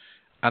power.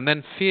 And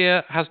then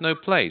fear has no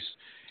place.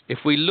 If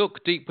we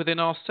look deep within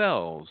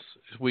ourselves,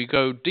 if we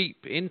go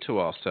deep into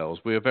ourselves,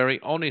 we are very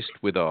honest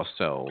with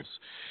ourselves,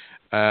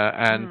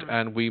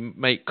 and we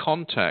make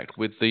contact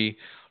with the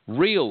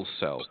real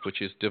self,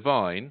 which is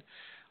divine,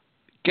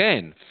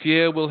 again,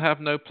 fear will have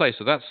no place.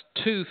 So that's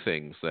 2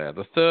 things there.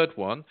 The third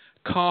one,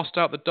 cast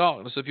out the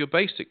darkness of your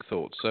basic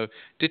thoughts. So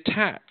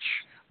detach.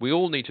 We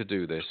all need to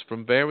do this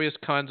from various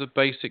kinds of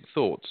basic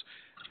thoughts.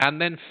 And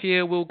then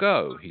fear will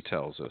go, he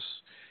tells us.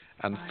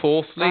 And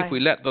fourthly, if we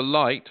let the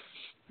light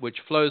which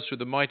flows through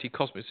the mighty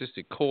cosmic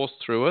system course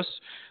through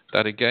us,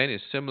 that again is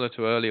similar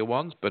to earlier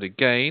ones, but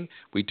again,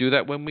 we do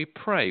that when we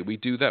pray, we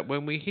do that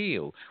when we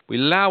heal, we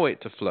allow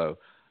it to flow.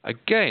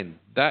 Again,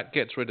 that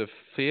gets rid of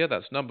fear,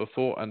 that's number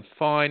 4, and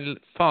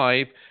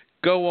 5,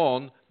 go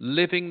on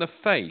living the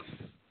faith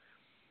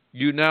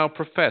you now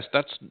profess.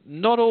 That's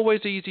not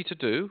always easy to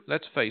do,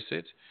 let's face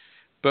it,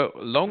 but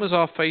as long as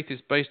our faith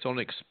is based on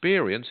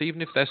experience,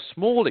 even if they're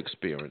small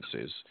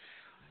experiences,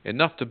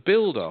 enough to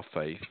build our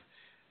faith.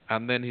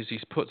 And then, as he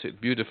puts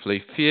it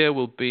beautifully, fear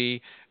will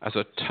be as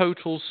a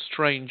total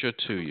stranger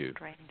to you.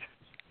 Strange.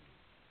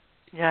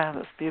 Yeah,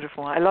 that's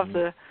beautiful. I love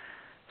the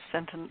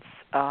sentence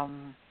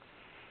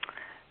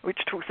which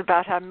talks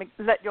about how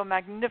let your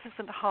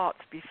magnificent hearts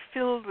be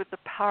filled with the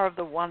power of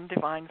the one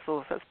divine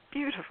source. That's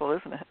beautiful,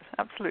 isn't it?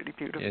 Absolutely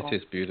beautiful. It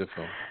is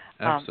beautiful.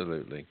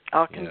 Absolutely.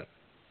 I'll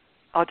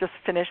just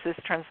finish this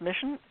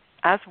transmission.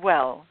 As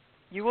well,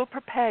 you will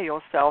prepare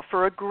yourself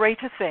for a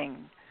greater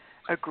thing,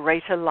 a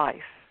greater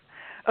life.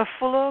 A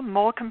fuller,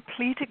 more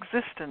complete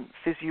existence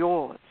is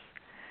yours.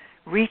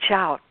 Reach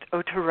out,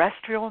 O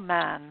terrestrial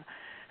man,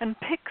 and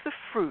pick the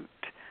fruit,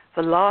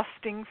 the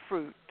lasting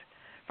fruit,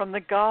 from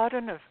the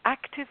garden of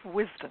active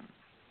wisdom.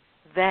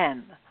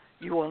 Then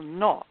you will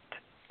not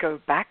go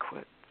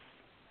backwards.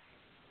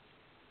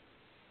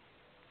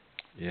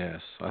 Yes,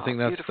 I think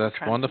that's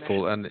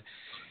wonderful, and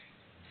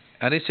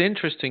it's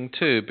interesting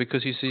too,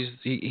 because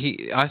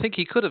he I think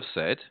he could have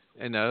said,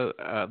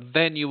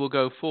 then you will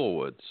go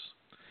forwards.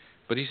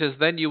 But he says,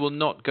 then you will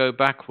not go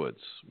backwards,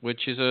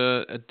 which is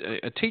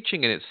a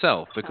teaching in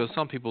itself, because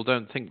some people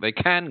don't think they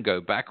can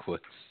go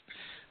backwards.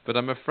 But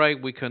I'm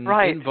afraid we can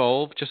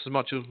evolve just as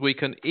much as we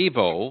can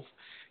evolve.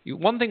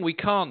 One thing we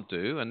can't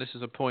do, and this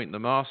is a point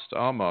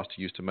our master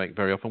used to make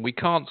very often, we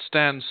can't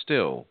stand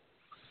still.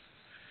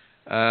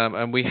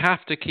 And we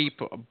have to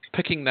keep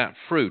picking that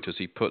fruit, as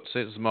he puts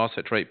it, as Mars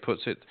Sector 8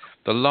 puts it,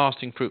 the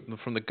lasting fruit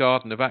from the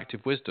garden of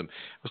active wisdom.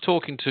 I was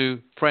talking to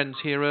friends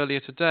here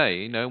earlier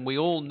today, and we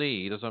all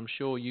need, as I'm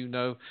sure you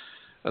know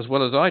as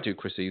well as I do,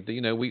 Chrissy,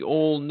 we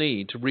all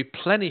need to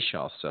replenish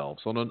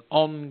ourselves on an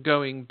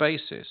ongoing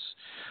basis,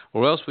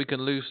 or else we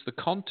can lose the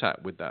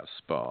contact with that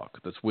spark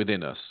that's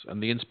within us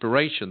and the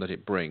inspiration that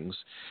it brings.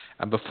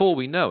 And before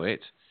we know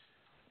it,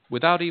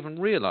 without even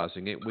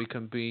realizing it, we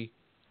can be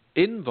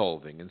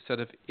involving instead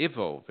of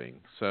evolving.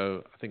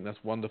 So I think that's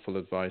wonderful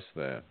advice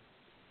there.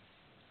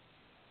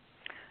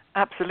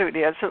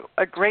 Absolutely. It's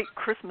a great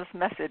Christmas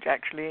message,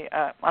 actually.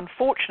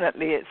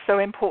 Unfortunately, it's so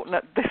important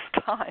at this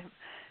time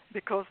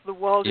because the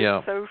world is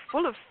so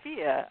full of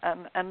fear,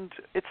 and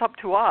it's up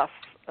to us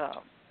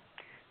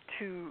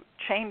to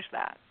change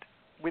that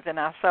within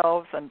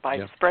ourselves and by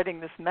spreading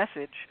this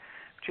message,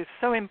 which is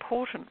so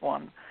important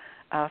one,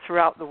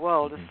 throughout the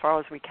world as far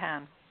as we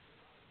can.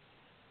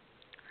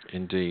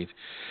 Indeed.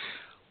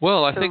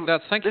 Well, I think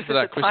that. Thank you for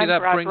that, Chrissy.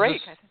 That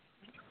brings us.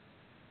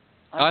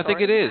 I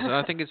think it is.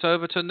 I think it's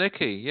over to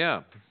Nikki.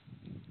 Yeah.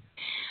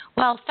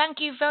 Well, thank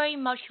you very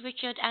much,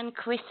 Richard and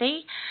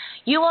Chrissy.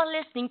 You are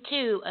listening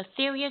to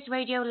Aetherius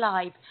Radio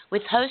Live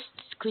with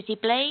hosts Chrissy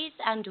Blaze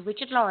and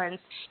Richard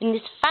Lawrence in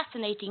this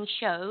fascinating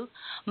show,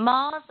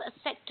 Mars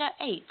Sector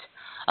 8,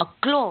 a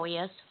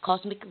glorious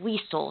cosmic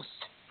resource.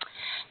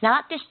 Now,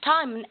 at this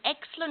time, an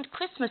excellent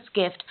Christmas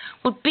gift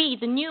would be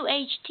the New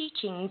Age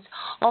teachings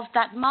of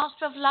that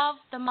Master of Love,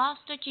 the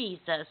Master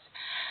Jesus,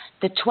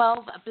 the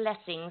 12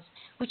 Blessings,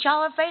 which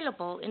are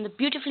available in the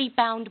beautifully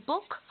bound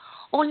book,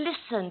 or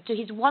listen to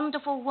his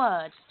wonderful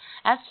words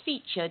as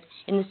featured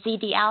in the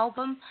CD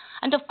album,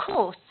 and of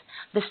course,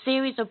 the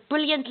series of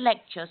brilliant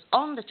lectures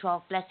on the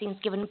 12 Blessings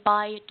given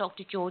by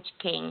Dr. George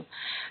King.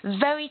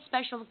 Very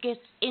special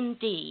gifts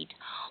indeed,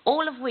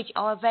 all of which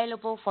are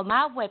available from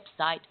our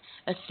website,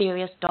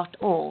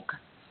 aetherius.org.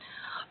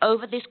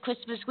 Over this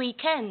Christmas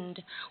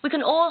weekend, we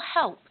can all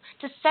help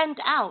to send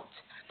out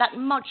that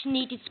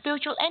much-needed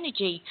spiritual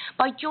energy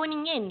by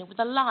joining in with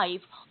the live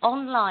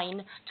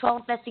online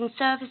 12 Blessing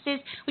services,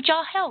 which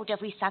are held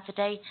every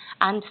Saturday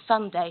and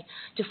Sunday.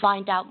 To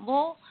find out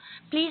more,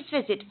 please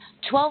visit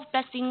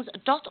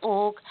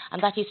 12blessings.org,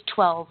 and that is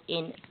 12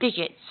 in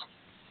digits.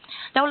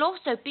 There will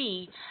also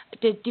be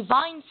the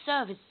divine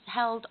service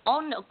held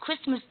on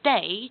Christmas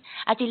Day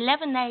at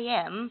 11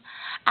 a.m.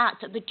 at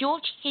the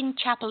George Hinn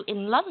Chapel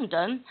in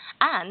London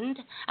and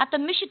at the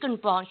Michigan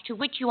branch, to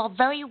which you are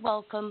very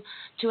welcome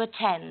to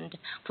attend.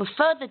 For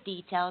further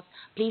details,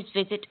 please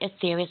visit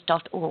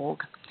aetherius.org.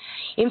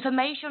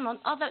 Information on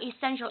other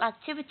essential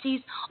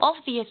activities of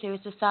the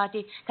Aetherius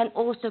Society can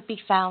also be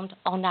found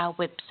on our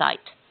website.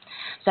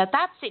 So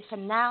that's it for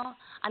now,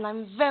 and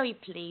I'm very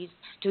pleased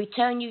to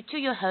return you to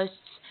your hosts,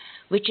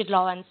 Richard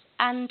Lawrence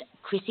and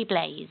Chrissy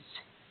Blaze.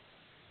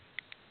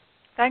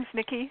 Thanks,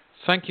 Nikki.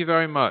 Thank you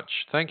very much.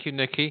 Thank you,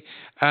 Nikki.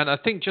 And I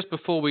think just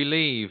before we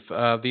leave,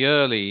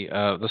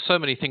 there's so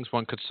many things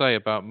one could say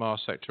about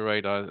Mars Sector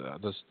 8.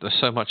 There's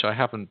so much I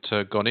haven't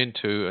gone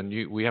into,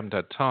 and we haven't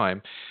had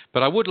time.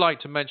 But I would like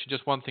to mention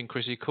just one thing,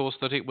 Chrissy, of course,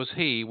 that it was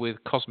he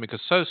with Cosmic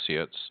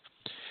Associates,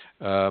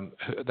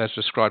 that's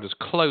described as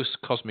close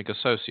cosmic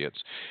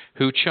associates,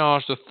 who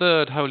charged the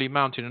third holy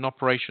mountain in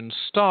Operation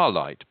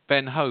Starlight,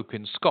 Ben Hope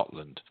in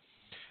Scotland.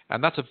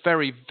 And that's a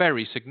very,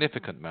 very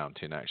significant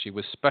mountain, actually,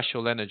 with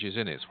special energies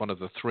in it. It's one of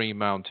the three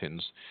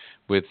mountains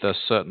with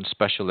certain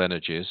special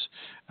energies,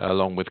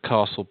 along with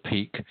Castle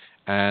Peak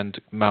and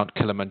Mount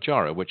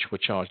Kilimanjaro, which were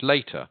charged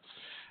later.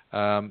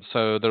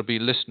 So there'll be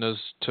listeners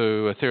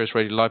to Aetherius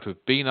Radio Live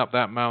who've been up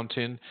that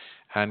mountain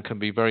and can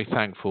be very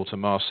thankful to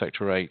Mars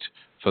Sector 8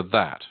 for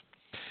that.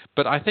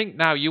 But I think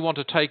now you want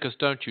to take us,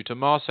 don't you, to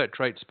Mars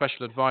Sector 8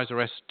 Special Advisor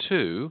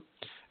S2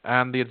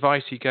 and the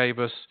advice he gave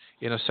us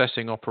in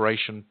assessing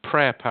Operation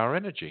Prayer Power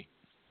Energy.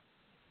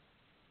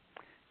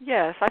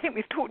 Yes, I think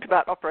we've talked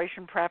about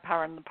Operation Prayer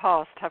Power in the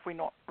past, have we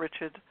not,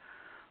 Richard,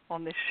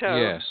 on this show?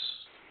 Yes.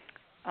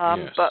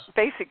 Yes. But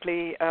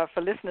basically,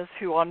 for listeners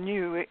who are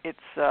new, it's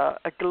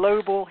a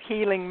global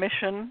healing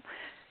mission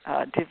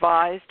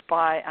devised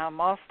by our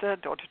master,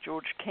 Dr.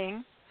 George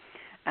King.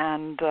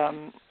 And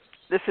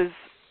this is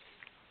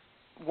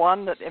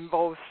one that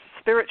involves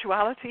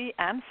spirituality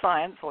and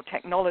science or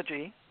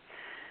technology.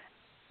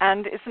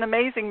 And it's an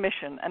amazing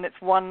mission, and it's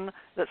one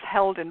that's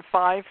held in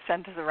 5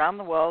 centers around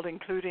the world,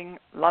 including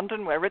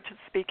London, where Richard's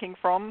speaking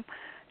from,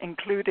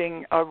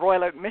 including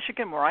Royal Oak,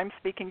 Michigan, where I'm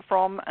speaking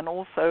from, and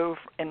also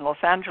in Los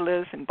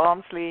Angeles, in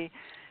Barnsley,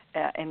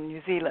 in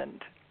New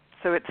Zealand.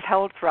 So it's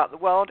held throughout the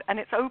world, and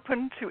it's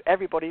open to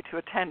everybody to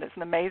attend. It's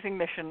an amazing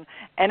mission,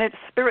 and its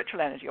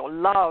spiritual energy or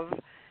love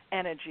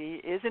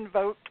energy is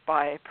invoked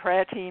by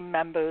prayer team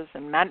members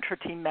and mantra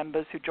team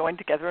members who join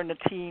together in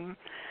a team,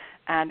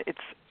 and it's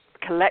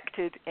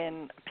collected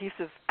in a piece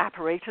of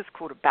apparatus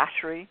called a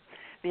battery.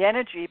 The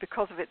energy,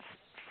 because of its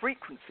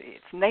frequency,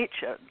 its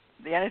nature,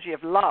 the energy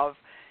of love,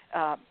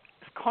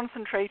 is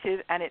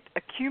concentrated and it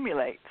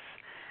accumulates.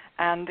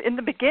 And in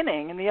the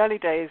beginning, in the early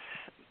days,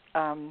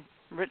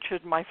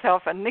 Richard,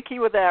 myself, and Nikki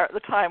were there at the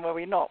time, were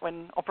we not,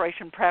 when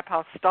Operation Prayer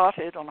Power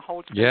started on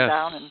Holdston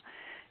Down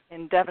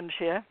in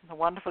Devonshire, a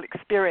wonderful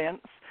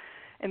experience.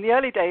 In the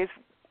early days,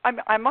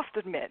 I must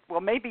admit, well,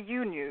 maybe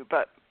you knew,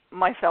 but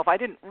myself, I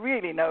didn't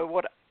really know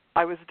what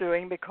I was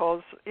doing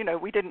because,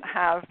 we didn't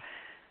have,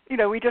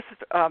 we just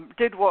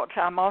did what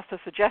our master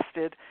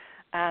suggested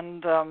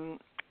and,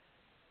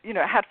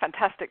 it had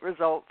fantastic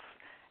results.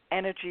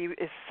 Energy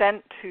is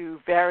sent to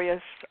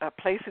various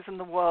places in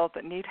the world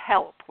that need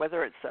help,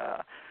 whether it's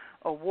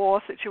a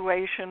war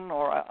situation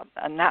or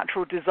a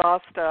natural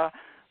disaster.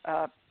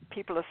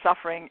 People are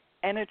suffering.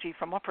 Energy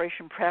from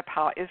Operation Prayer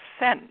Power is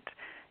sent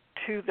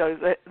to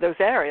those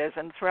areas,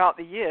 and throughout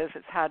the years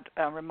it's had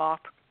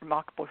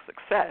remarkable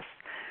success.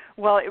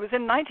 Well, it was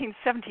in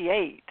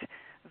 1978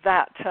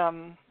 that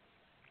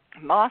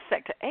Mars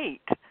Sector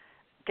 8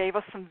 gave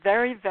us some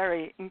very,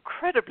 very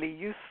incredibly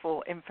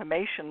useful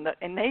information that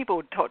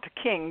enabled Dr.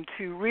 King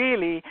to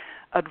really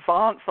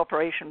advance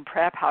Operation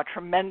Prayer Power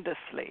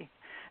tremendously.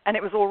 And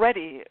it was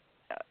already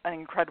an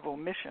incredible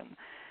mission.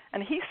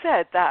 And he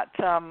said that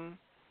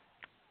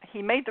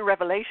he made the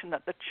revelation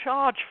that the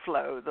charge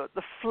flow,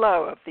 the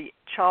flow of the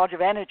charge of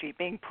energy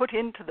being put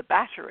into the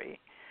battery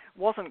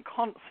wasn't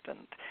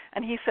constant.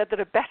 And he said that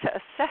a better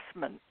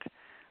assessment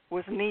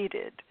was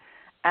needed.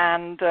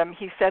 And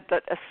he said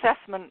that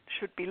assessment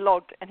should be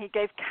logged, and he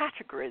gave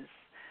categories.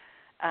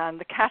 And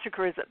the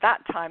categories at that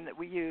time that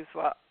we used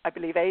were, I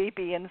believe, A,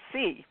 B, and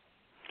C.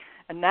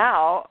 And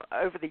now,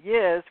 over the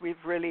years,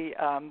 we've really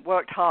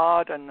worked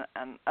hard and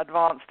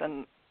advanced,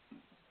 and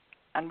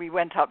we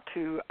went up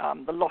to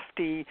the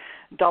lofty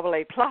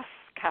AA+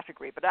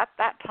 category. But at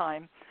that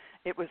time,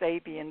 it was A,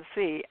 B, and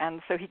C.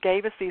 And so he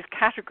gave us these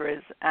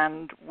categories,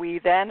 and we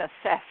then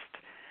assessed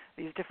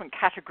these different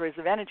categories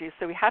of energy.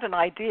 So we had an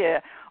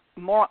idea,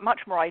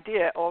 much more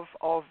idea of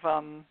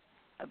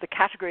the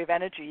category of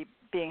energy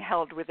being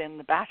held within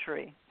the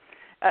battery.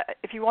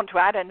 If you want to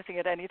add anything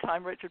at any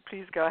time, Richard,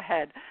 please go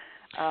ahead.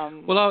 I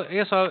mean,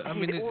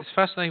 it's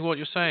fascinating what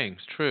you're saying.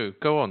 It's true.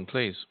 Go on,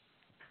 please.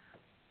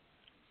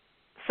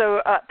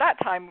 So at that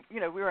time, we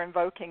were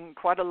invoking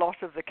quite a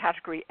lot of the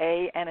category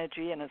A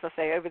energy, and as I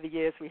say, over the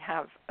years we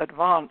have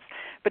advanced.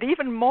 But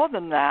even more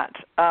than that,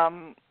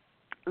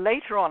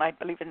 later on, I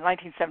believe in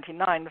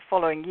 1979, the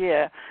following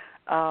year,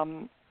 our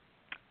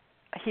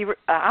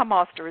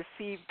master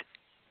received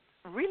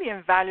really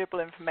invaluable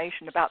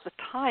information about the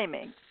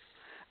timing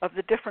of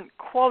the different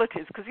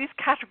qualities, because these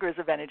categories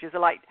of energies are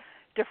like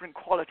different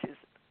qualities.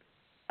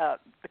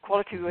 The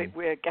quality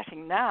we're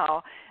getting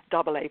now,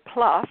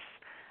 AA+,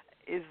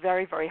 is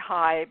very, very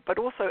high, but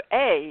also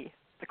A,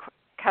 the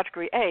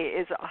category A,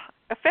 is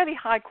a fairly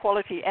high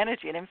quality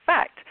energy. And in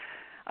fact,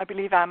 I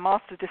believe our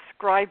master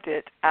described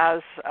it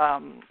as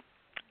a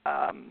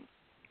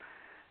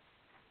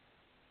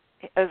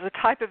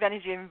type of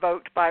energy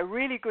invoked by a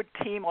really good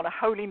team on a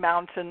holy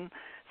mountain.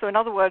 So in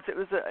other words, it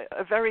was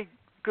a very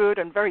good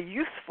and very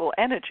useful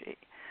energy.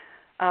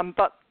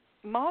 But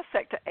Mars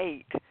Sector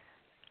 8,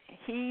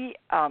 he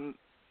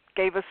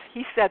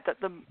said that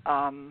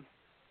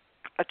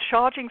a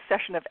charging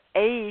session of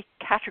A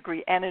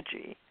category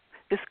energy,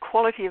 this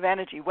quality of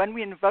energy, when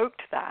we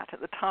invoked that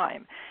at the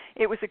time,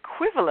 it was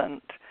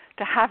equivalent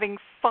to having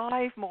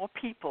 5 more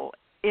people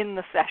in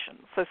the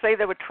session. So say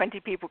there were 20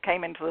 people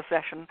came into the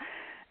session,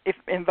 if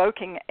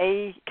invoking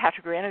A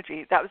category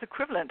energy, that was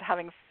equivalent to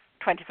having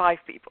 25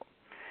 people.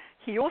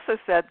 He also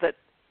said that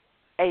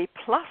A+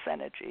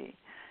 energy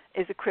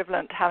is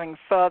equivalent to having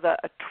further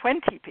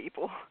 20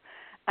 people,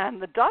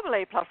 and the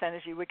AA+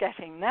 energy we're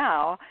getting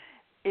now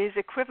is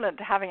equivalent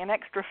to having an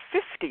extra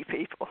 50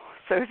 people.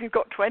 So if you've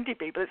got 20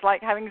 people, it's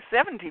like having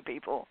 70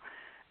 people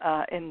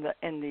in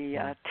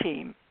the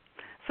team.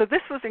 So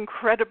this was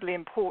incredibly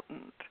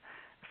important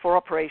for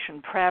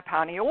Operation Prayer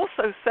Power. And he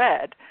also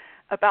said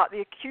about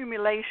the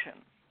accumulation.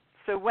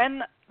 So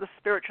when the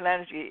spiritual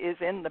energy is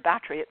in the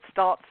battery, it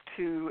starts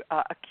to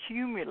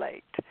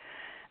accumulate.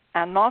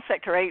 And Mars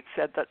Sector 8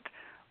 said that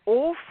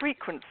all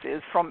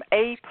frequencies from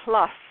A+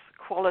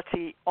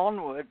 quality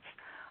onwards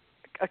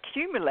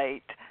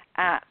accumulate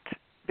at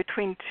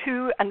between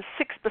 2 and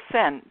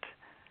 6%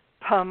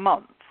 per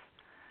month.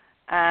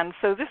 And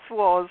so this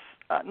was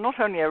not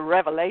only a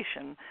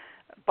revelation,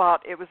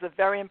 but it was a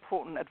very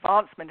important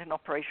advancement in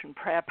Operation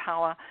Prayer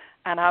Power.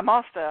 And our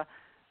master,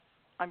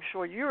 I'm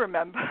sure you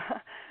remember,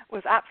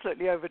 was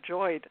absolutely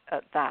overjoyed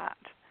at that.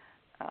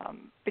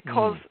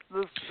 Because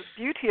the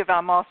beauty of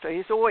our master,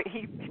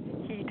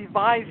 he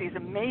devised these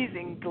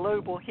amazing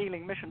global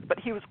healing missions, but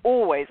he was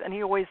always, and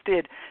he always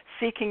did,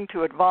 seeking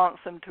to advance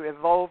them, to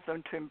evolve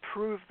them, to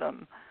improve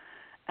them.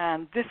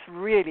 And this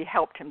really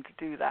helped him to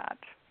do that.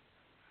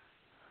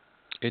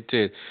 It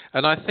did.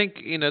 And I think,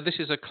 this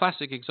is a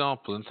classic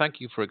example, and thank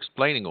you for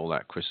explaining all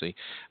that, Chrissy,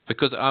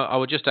 because I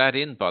would just add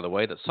in, by the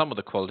way, that some of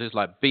the qualities,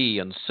 like B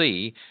and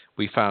C,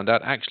 we found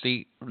out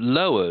actually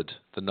lowered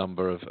the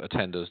number of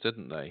attenders,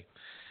 didn't they?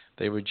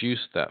 They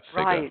reduced that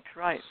figure.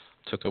 Right.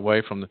 Took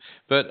away from them.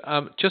 But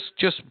just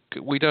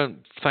we don't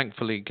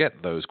thankfully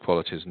get those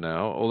qualities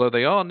now, although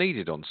they are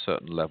needed on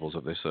certain levels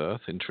of this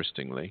earth,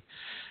 interestingly.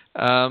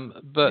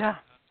 But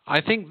I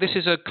think this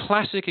is a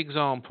classic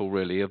example,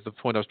 really, of the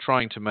point I was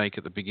trying to make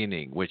at the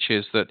beginning, which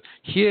is that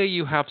here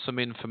you have some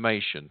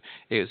information.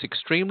 It's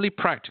extremely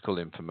practical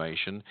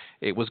information.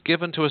 It was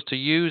given to us to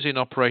use in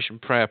Operation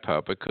Prayer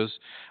Power because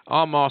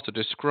our master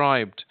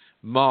described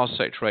Mars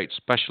Sector 8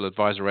 Special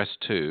Advisor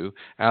S2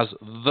 as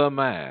the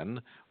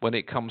man when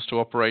it comes to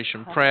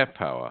Operation Prayer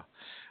Power.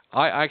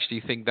 I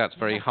actually think that's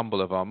very humble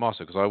of our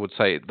master, because I would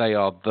say they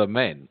are the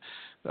men,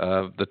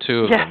 the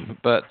two of them.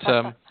 But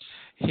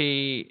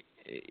he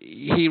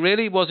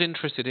really was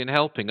interested in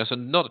helping us,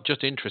 and not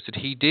just interested,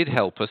 he did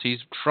help us.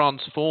 He's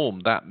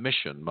transformed that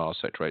mission, Mars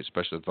Sector 8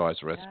 Special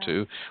Advisor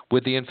S2,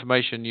 with the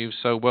information you've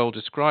so well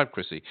described,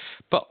 Chrissy.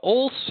 But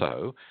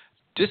also,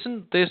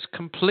 doesn't this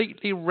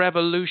completely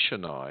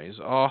revolutionize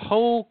our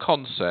whole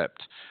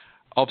concept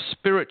of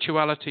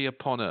spirituality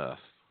upon Earth?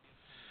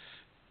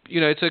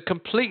 It's a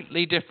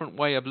completely different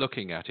way of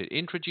looking at it,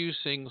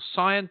 introducing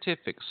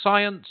scientific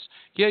science.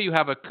 Here you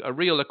have a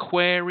real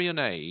Aquarian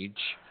age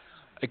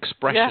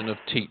expression of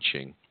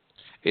teaching.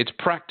 It's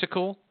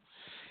practical,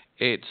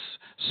 it's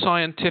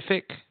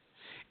scientific,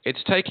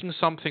 it's taking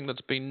something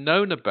that's been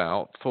known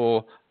about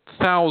for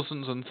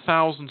thousands and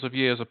thousands of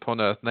years upon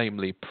Earth,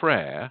 namely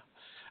prayer,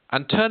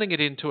 and turning it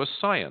into a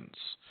science,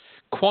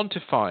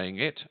 quantifying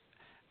it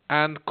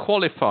and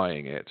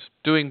qualifying it,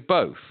 doing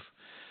both.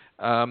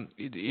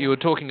 You were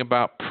talking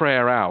about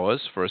prayer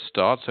hours for a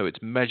start, so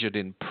it's measured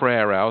in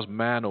prayer hours,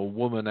 man or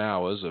woman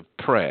hours of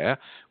prayer,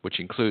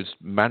 which includes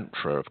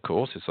mantra, of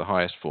course. It's the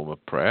highest form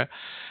of prayer.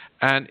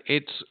 And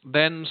it's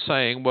then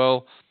saying,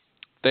 well,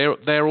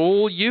 they're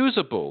all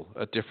usable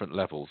at different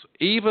levels.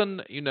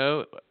 Even,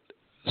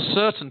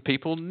 certain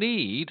people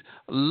need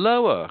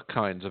lower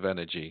kinds of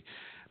energy.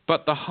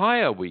 But the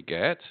higher we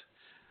get,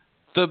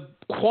 the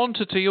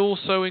quantity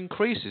also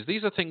increases.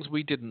 These are things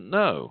we didn't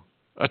know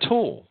at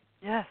all.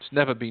 Yes. It's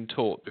never been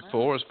taught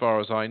before, as far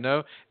as I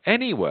know,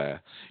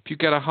 anywhere. If you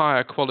get a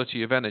higher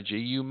quality of energy,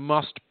 you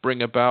must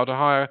bring about a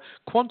higher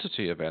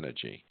quantity of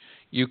energy.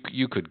 You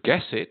could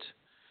guess it,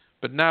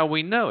 but now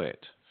we know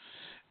it.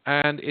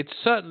 And it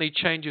certainly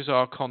changes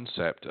our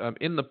concept.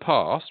 In the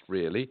past,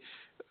 really,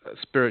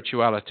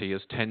 spirituality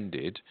has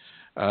tended,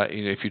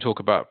 if you talk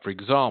about, for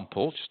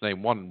example, just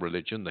name one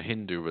religion, the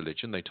Hindu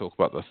religion, they talk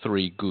about the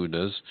three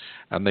gunas,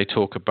 and they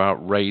talk about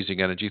raising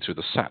energy through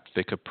the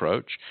sattvic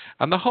approach.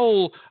 And the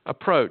whole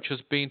approach has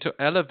been to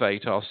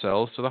elevate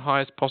ourselves to the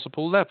highest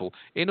possible level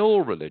in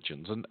all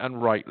religions,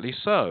 and rightly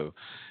so.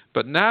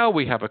 But now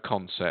we have a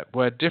concept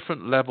where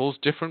different levels,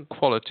 different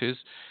qualities,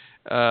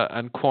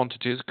 and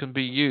quantities can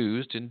be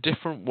used in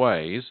different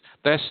ways.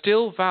 They're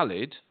still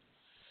valid,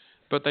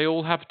 but they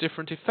all have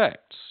different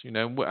effects,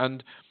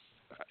 and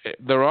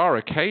there are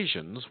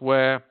occasions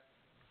where,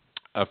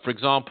 for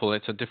example,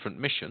 it's a different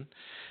mission,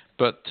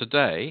 but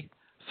today,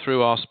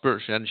 through our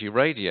spiritual energy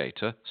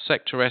radiator,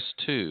 Sector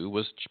S2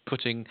 was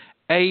putting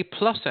A+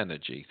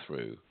 energy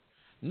through,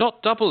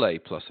 not double A+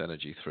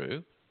 energy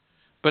through,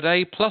 but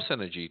A+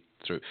 energy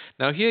through.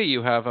 Now here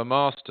you have a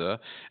master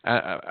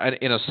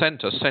in a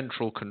center,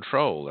 central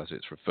control as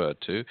it's referred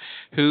to,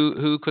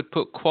 who could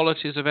put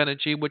qualities of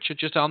energy which are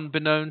just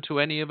unbeknown to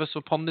any of us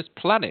upon this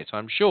planet,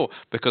 I'm sure,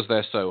 because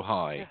they're so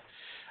high. Yes.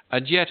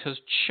 And yet has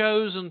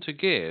chosen to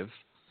give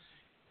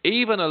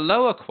even a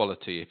lower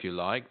quality, if you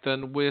like,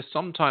 than we're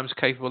sometimes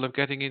capable of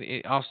getting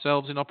in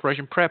ourselves in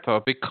Operation Prayer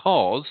Power,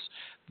 because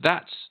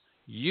that's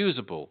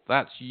usable,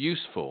 that's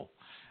useful.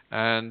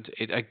 And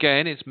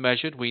it's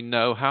measured, we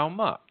know how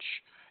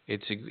much.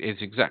 It's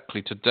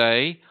exactly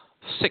today,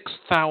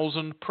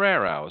 6,000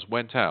 prayer hours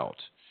went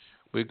out.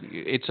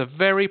 It's a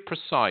very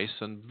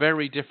precise and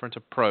very different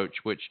approach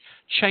which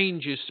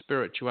changes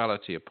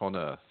spirituality upon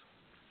Earth.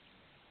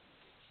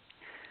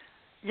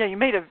 Yeah, you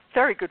made a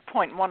very good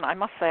point. One I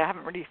must say I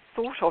haven't really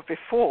thought of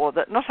before,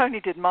 that not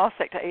only did Mars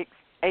Sector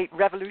 8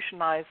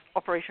 revolutionize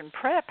Operation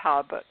Prayer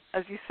Power, but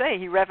as you say,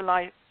 he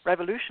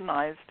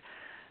revolutionized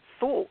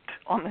thought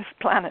on this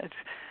planet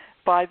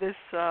by this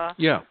a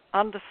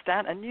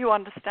new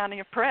understanding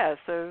of prayer.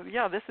 So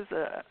this is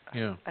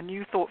a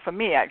new thought for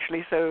me,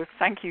 actually. So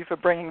thank you for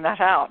bringing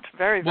that out.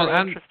 Very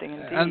interesting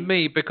indeed. And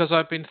me, because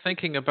I've been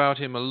thinking about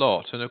him a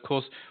lot, and of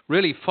course,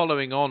 really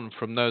following on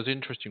from those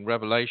interesting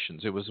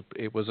revelations.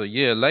 It was a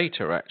year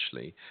later,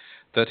 actually,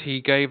 that he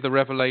gave the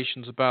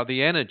revelations about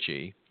the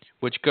energy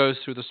which goes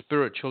through the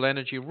spiritual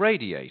energy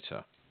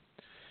radiator,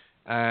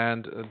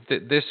 and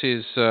this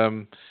is.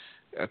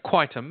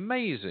 Quite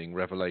amazing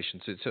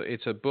revelations.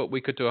 It's a book, we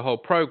could do a whole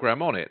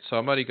program on it, so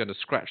I'm only going to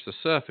scratch the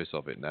surface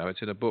of it now.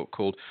 It's in a book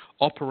called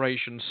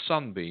Operation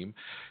Sunbeam,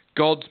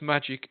 God's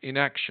Magic in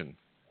Action.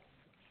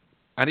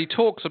 And he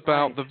talks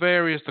about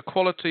the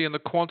quality and the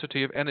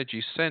quantity of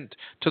energy sent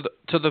to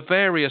the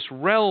various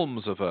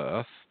realms of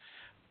Earth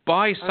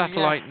by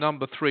satellite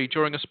number 3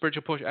 during a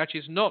spiritual push.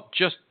 Actually, it's not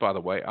just, by the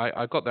way,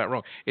 I got that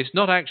wrong. It's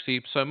not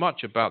actually so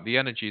much about the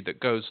energy that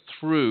goes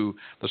through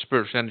the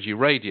spiritual energy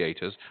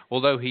radiators,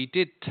 although he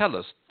did tell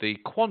us the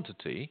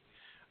quantity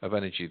of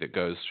energy that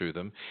goes through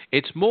them.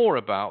 It's more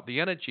about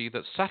the energy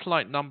that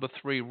satellite number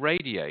 3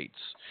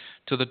 radiates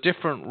to the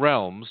different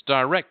realms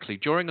directly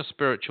during a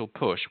spiritual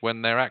push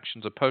when their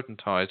actions are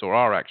potentized, or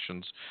our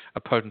actions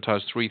are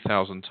potentized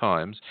 3,000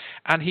 times.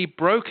 And he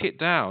broke it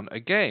down,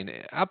 again,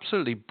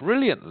 absolutely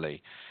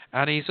brilliantly.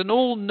 And he's an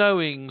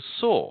all-knowing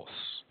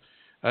source.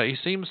 He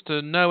seems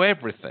to know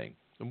everything.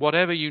 And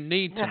whatever you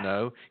need to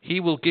know, he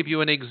will give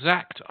you an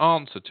exact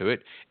answer to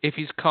it if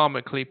he's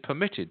karmically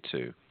permitted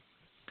to,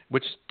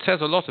 which says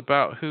a lot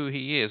about who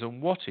he is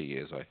and what he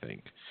is, I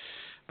think.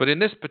 But in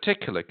this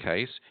particular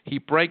case, he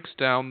breaks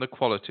down the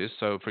qualities.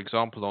 So, for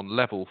example, on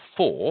level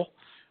 4,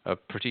 a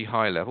pretty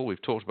high level,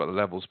 we've talked about the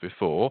levels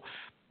before,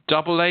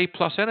 AA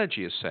plus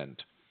energy is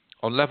sent.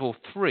 On level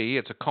 3,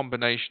 it's a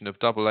combination of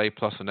AA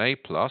plus and A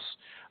plus.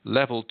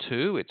 Level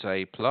 2, it's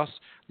A plus.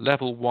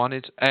 Level 1,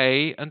 it's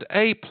A and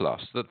A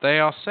plus that they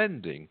are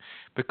sending,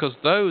 because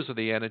those are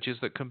the energies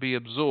that can be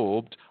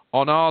absorbed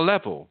on our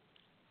level.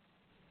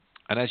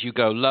 And as you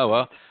go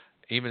lower,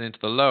 even into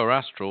the lower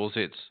astrals,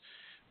 it's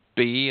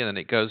B, and then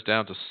it goes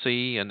down to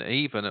C, and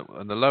even at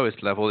the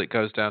lowest level, it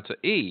goes down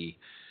to E.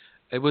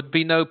 There would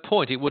be no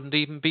point. It wouldn't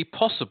even be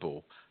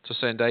possible to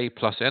send A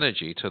plus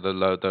energy to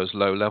those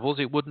low levels.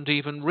 It wouldn't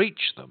even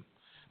reach them.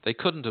 They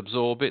couldn't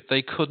absorb it.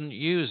 They couldn't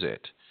use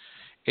it.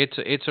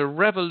 It's a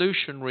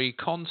revolutionary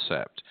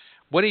concept.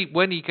 When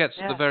he gets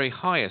to the very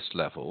highest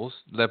levels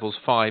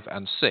 5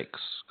 and 6,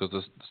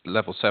 because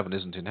level 7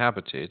 isn't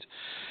inhabited,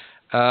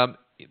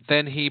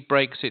 then he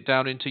breaks it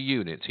down into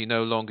units. He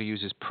no longer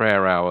uses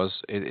prayer hours.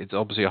 It's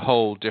obviously a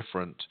whole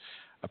different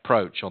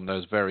approach on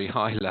those very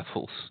high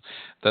levels.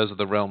 Those are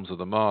the realms of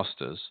the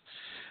masters.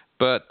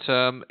 But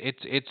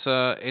it's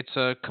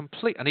a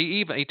complete, and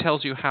he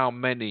tells you how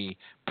many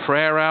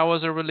prayer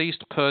hours are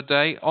released per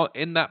day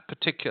in that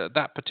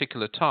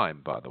particular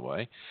time. By the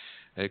way,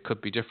 it could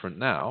be different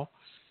now.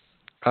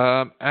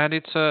 And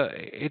it's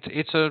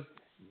a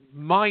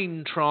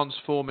mind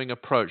transforming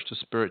approach to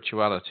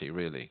spirituality,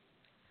 really.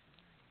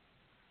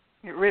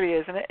 It really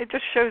is, and it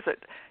just shows that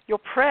your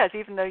prayers,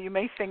 even though you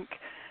may think,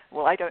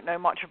 well, I don't know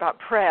much about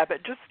prayer,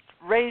 but just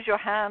raise your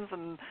hands,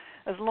 and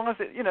as long as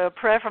a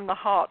prayer from the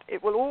heart,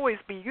 it will always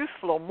be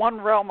useful on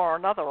one realm or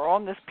another, or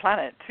on this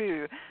planet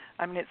too.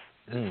 I mean,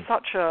 it's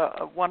such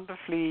a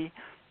wonderfully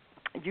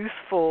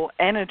useful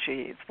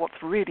energy. It's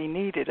what's really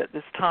needed at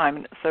this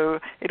time. So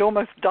it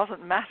almost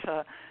doesn't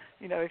matter,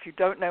 if you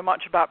don't know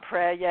much about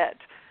prayer yet,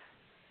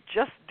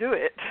 just do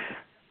it,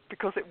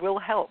 because it will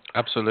help.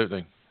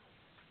 Absolutely.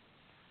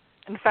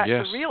 In fact,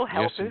 the real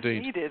help is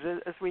indeed. needed,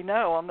 as we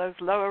know, on those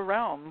lower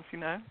realms,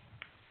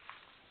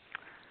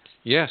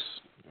 Yes.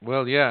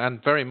 Well,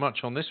 and very much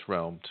on this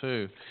realm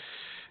too.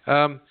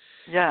 I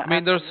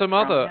mean, there are some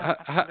other.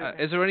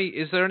 Is there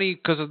any?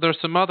 Because there are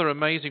some other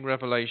amazing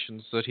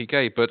revelations that he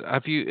gave. But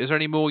is there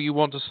any more you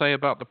want to say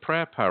about the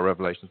prayer power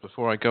revelations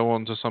before I go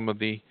on to some of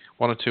the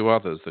one or two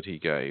others that he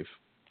gave?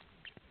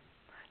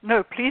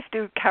 No, please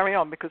do carry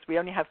on, because we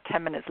only have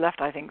 10 minutes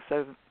left, I think,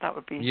 so that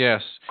would be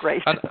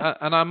great.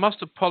 And I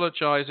must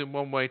apologize in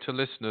one way to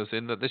listeners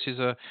in that this is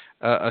a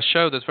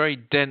show that's very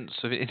dense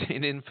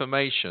in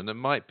information and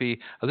might be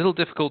a little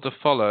difficult to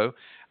follow.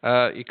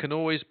 It can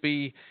always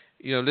be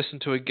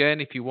listened to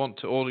again if you want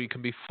to, or you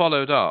can be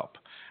followed up.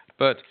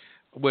 But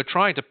we're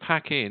trying to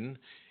pack in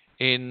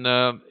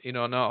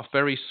our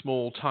very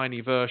small,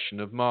 tiny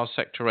version of Mars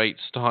Sector 8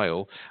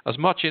 style, as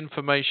much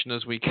information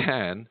as we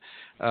can.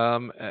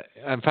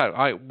 In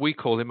fact, we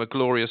call him a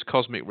glorious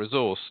cosmic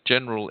resource,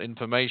 general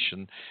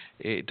information.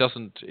 It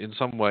doesn't, in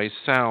some ways,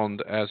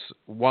 sound as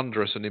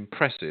wondrous and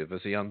impressive as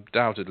he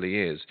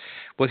undoubtedly is.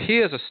 But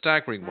here's a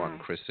staggering one,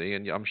 Chrissy,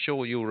 and I'm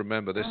sure you'll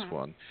remember this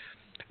one.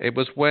 It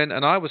was when,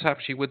 and I was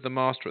actually with the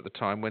Master at the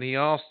time, when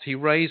he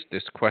raised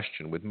this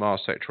question with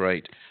Mars Sector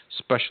 8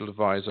 Special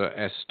Advisor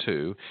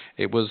S2.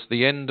 It was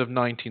the end of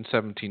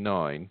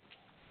 1979.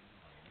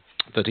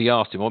 that he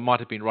asked him, or it might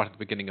have been right at the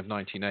beginning of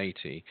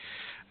 1980,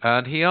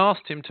 and he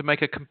asked him to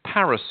make a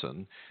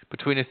comparison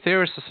between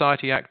Aetherius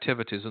Society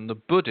activities and the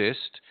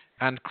Buddhist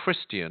and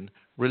Christian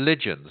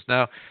religions.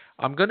 Now,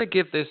 I'm going to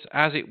give this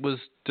as it was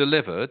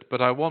delivered,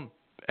 but I want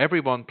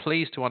everyone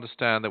please to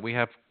understand that we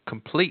have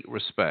complete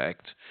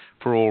respect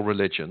for all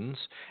religions,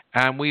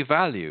 and we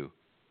value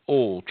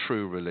all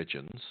true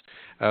religions.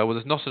 Well,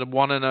 there's not a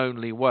one and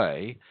only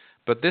way,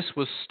 but this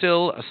was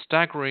still a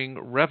staggering,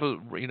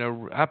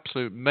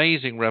 absolute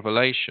amazing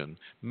revelation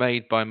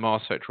made by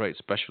Mars Sector 8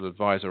 Special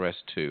Advisor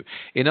S2.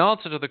 In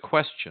answer to the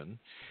question,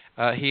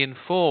 he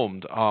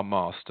informed our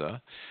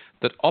master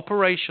that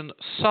Operation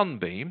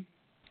Sunbeam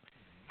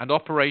and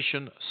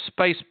Operation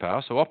Space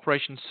Power, so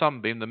Operation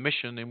Sunbeam, the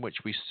mission in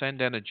which we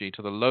send energy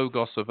to the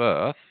Logos of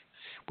Earth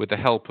with the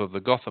help of the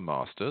Gotha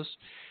Masters,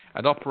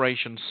 and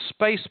Operation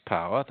Space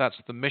Power, that's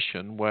the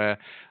mission where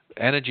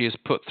energy is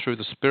put through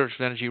the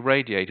spiritual energy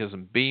radiators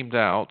and beamed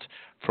out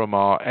from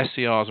our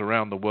SERs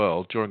around the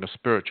world during a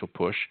spiritual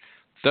push.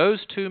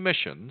 Those two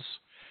missions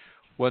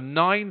were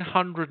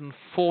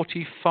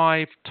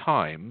 945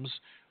 times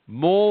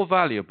more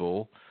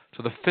valuable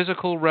to the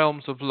physical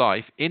realms of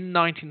life in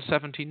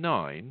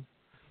 1979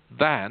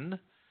 than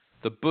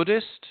the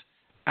Buddhist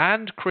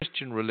and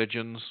Christian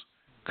religions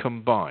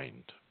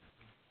combined.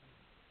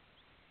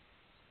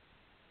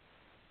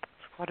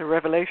 What a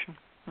revelation.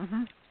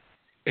 Mm-hmm.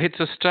 It's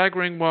a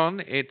staggering one.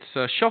 It's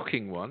a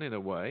shocking one in a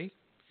way,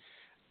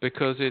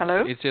 because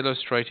it's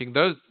illustrating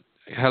those.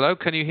 Hello,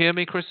 can you hear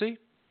me, Chrissy?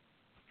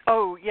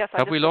 Oh, yes.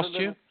 Have we lost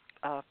you?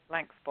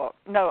 Blank spot.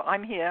 No,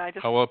 I'm here. I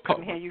just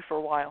couldn't hear you for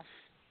a while.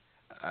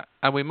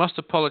 And we must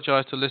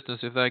apologize to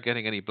listeners if they're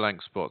getting any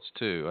blank spots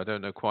too. I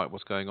don't know quite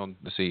what's going on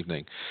this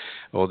evening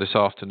or this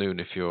afternoon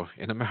if you're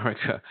in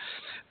America.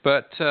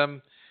 But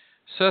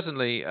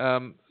certainly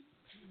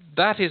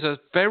that is a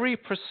very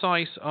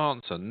precise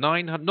answer.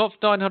 Not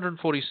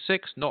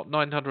 946, not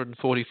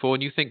 944.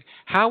 And you think,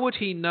 how would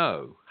he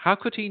know? How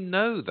could he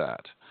know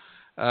that?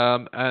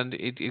 And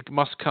it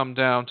must come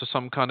down to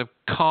some kind of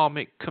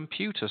karmic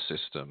computer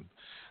system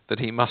that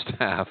he must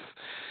have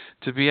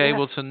to be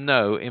able to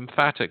know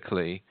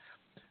emphatically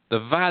the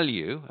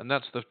value, and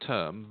that's the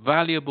term,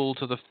 valuable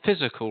to the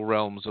physical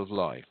realms of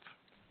life.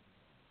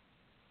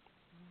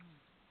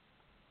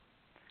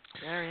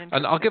 Very interesting.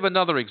 And I'll give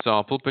another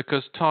example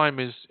because time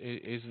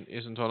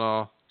isn't on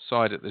our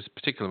side at this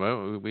particular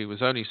moment. It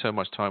was only so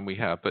much time we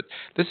have. But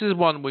this is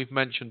one we've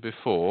mentioned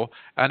before,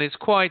 and it's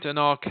quite an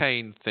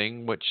arcane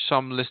thing, which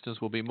some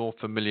listeners will be more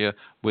familiar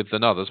with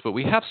than others. But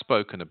we have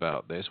spoken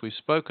about this. We've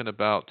spoken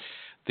about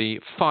the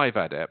 5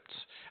 adepts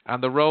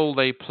and the role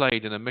they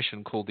played in a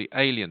mission called the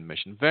Alien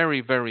Mission.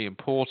 Very, very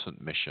important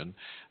mission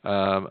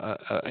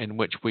in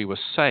which we were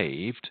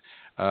saved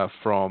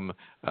from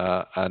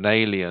an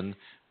alien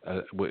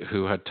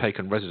who had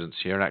taken residence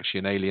here,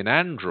 actually an alien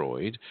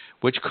android,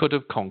 which could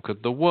have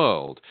conquered the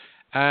world.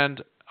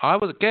 And I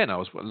was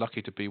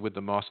lucky to be with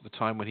the Master at the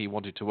time when he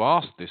wanted to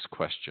ask this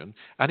question.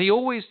 And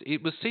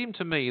it seemed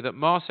to me that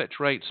Mars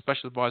Sector 8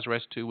 Special Advisor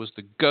S2 was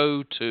the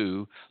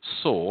go-to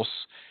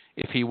source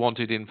if he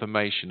wanted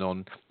information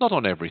on, not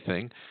on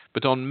everything,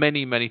 but on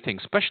many, many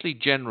things, especially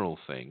general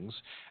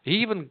things. He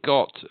even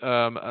got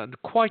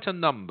quite a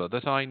number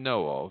that I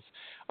know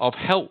of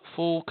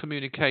helpful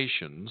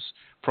communications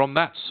from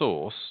that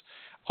source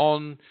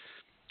on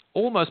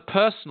almost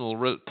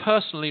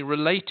personally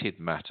related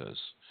matters,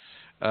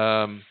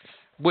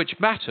 which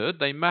mattered.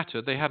 They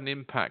had an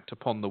impact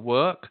upon the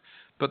work,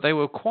 but they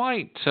were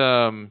quite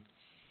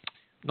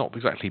not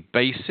exactly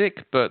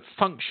basic, but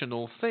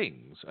functional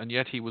things, and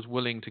yet he was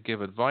willing to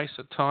give advice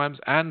at times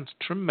and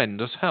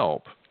tremendous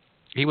help.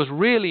 He was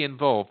really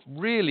involved,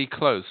 really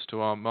close to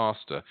our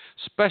Master,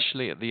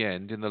 especially at the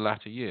end in the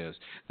latter years.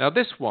 Now,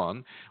 this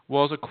one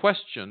was a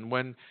question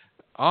when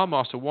our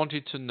Master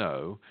wanted to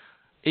know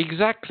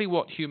exactly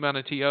what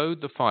humanity owed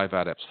the 5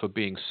 adepts for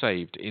being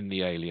saved in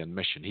the alien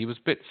mission. He was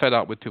a bit fed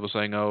up with people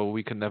saying, "Oh,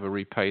 we can never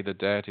repay the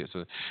debt."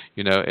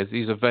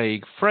 These are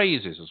vague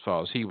phrases as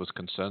far as he was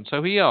concerned.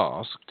 So he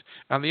asked,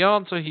 and the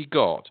answer he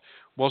got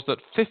was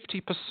that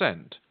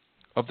 50%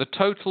 of the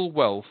total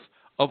wealth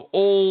of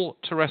all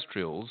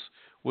terrestrials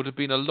would have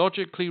been a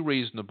logically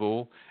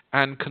reasonable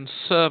and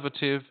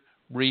conservative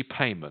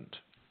repayment.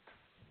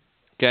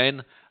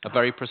 Again, a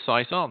very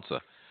precise answer.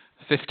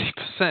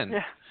 50%.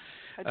 Yeah.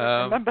 I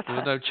don't remember that. There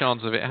was no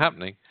chance of it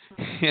happening.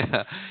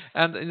 Yeah,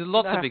 and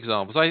lots of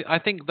examples. I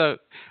think, though,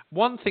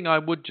 one thing I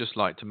would just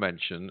like to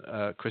mention,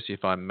 Chrissy,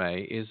 if I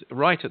may, is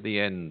right at the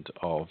end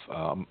of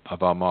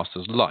our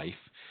Master's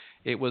life,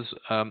 it was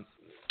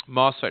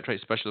Mars Sector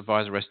 8 Special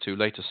Advisor S2,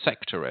 later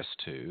Sector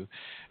S2,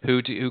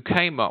 who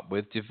came up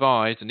with,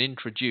 devised, and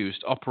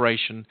introduced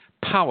Operation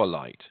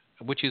Powerlight,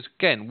 which is,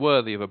 again,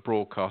 worthy of a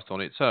broadcast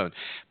on its own.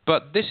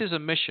 But this is a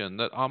mission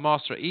that our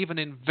Master, even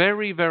in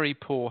very, very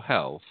poor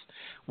health,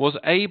 was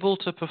able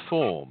to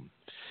perform.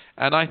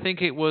 And I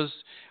think it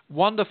was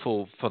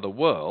wonderful for the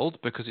world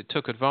because it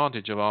took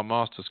advantage of our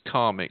Master's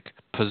karmic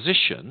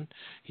position.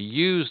 He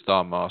used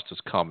our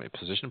Master's karmic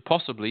position,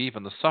 possibly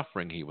even the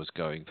suffering he was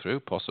going through,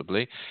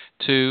 possibly,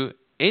 to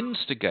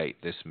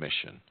instigate this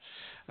mission.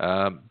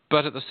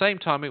 But at the same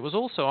time, it was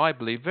also, I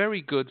believe,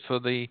 very good for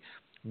the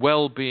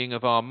well-being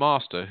of our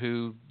Master,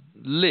 who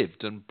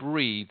lived and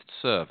breathed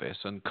service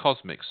and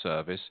cosmic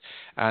service,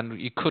 and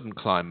he couldn't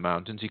climb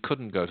mountains, he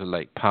couldn't go to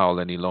Lake Powell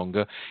any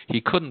longer,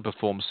 he couldn't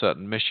perform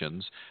certain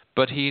missions,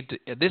 but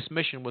this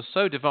mission was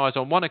so devised.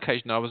 On one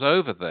occasion I was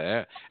over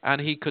there,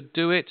 and he could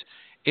do it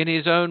in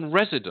his own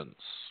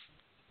residence.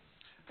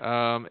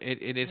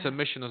 It's a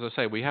mission, as I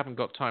say, we haven't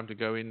got time to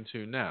go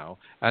into now,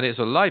 and it's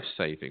a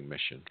life-saving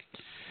mission.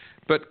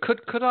 But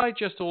could I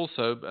just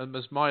also,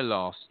 as my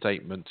last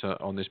statement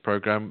on this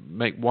program,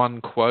 make one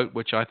quote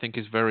which I think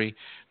is very,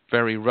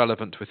 very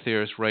relevant to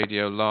Aetherius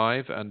Radio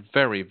Live and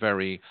very,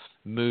 very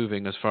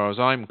moving as far as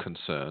I'm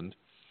concerned.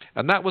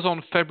 And that was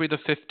on February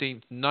the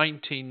 15th,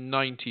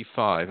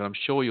 1995. And I'm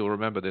sure you'll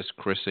remember this,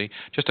 Chrissy.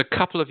 Just a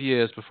couple of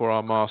years before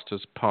our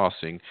Master's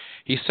passing,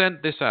 he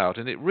sent this out,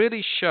 and it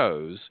really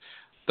shows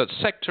that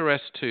Sector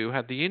S2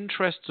 had the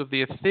interests of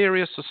the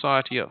Aetherius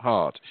Society at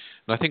heart,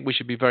 and I think we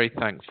should be very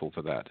thankful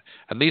for that.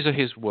 And these are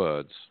his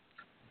words.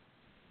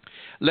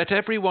 Let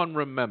everyone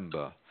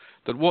remember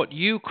that what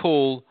you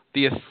call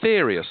the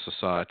Aetherius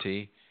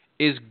Society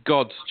is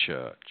God's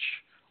church,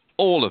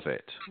 all of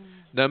it,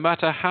 no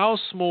matter how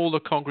small the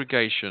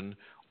congregation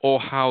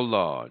or how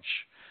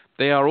large.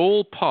 They are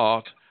all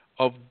part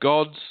of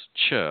God's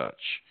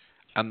church,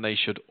 and they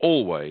should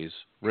always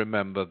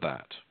remember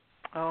that.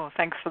 Oh,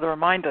 thanks for the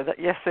reminder. That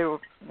yes, they were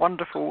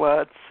wonderful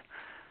words.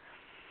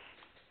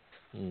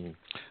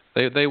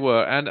 They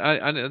were, and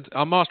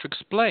our Master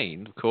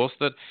explained, of course,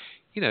 that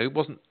it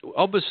wasn't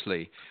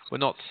obviously. We're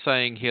not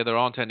saying here there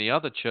aren't any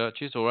other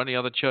churches or any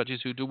other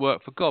churches who do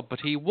work for God,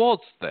 but he was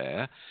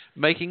there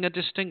making a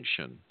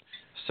distinction.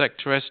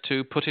 Sector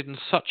S2 put it in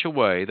such a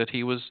way that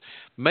he was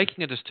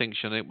making a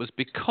distinction. It was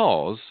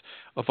because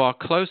of our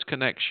close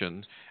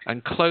connection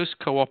and close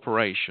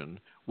cooperation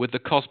with the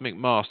Cosmic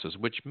Masters,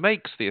 which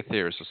makes the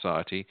Aetherius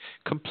Society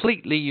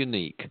completely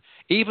unique.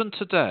 Even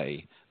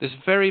today, this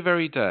very,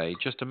 very day,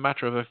 just a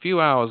matter of a few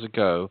hours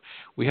ago,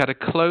 we had a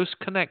close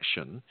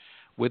connection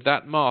with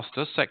that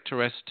Master, Sector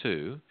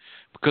S2,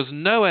 because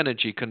no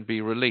energy can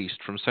be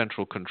released from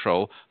central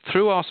control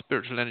through our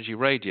spiritual energy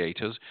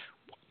radiators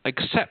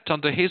except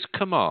under his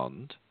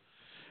command.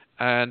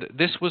 And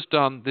this was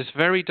done this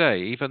very day.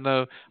 Even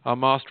though our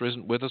Master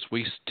isn't with us,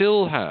 we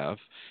still have,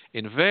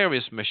 in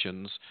various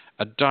missions,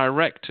 a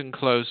direct and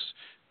close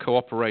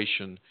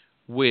cooperation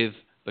with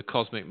the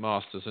Cosmic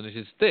Masters. And it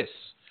is this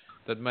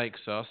that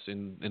makes us,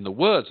 in the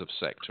words of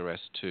Sector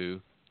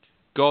S2,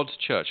 God's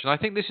church. And I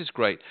think this is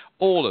great,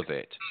 all of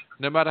it,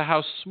 no matter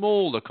how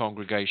small the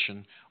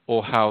congregation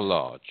or how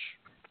large.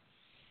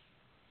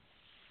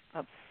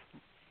 That's,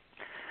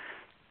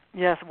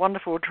 yes,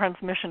 wonderful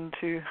transmission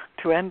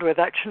to end with,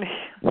 actually.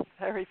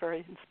 Very,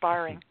 very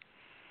inspiring.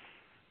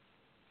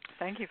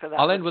 Thank you for that.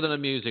 I'll end with an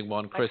amusing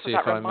one, Chrissy,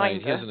 if I may.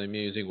 Here's an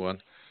amusing one.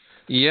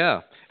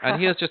 Yeah,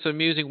 and here's just an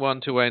amusing one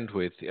to end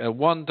with.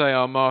 One day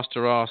our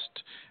Master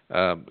asked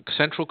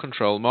Central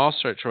Control,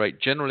 Master Sector 8,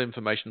 General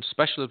Information,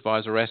 Special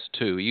Advisor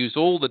S2. He used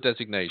all the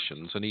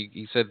designations, and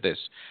he said this: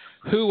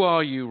 who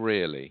are you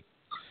really?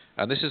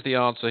 And this is the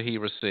answer he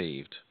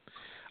received.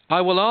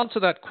 I will answer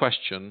that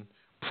question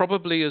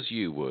probably as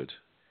you would.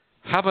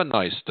 Have a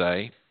nice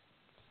day.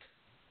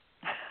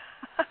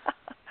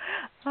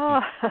 Oh.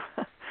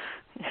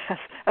 Yes,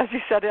 as you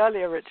said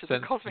earlier, Richard, the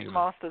Cosmic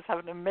Masters have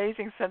an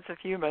amazing sense of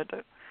humour,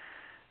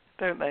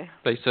 don't they?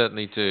 They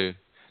certainly do.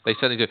 They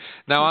certainly do.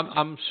 Now,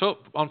 I'm sure,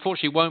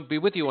 unfortunately, won't be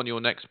with you on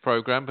your next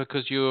program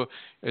because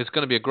it's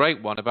going to be a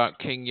great one about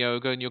King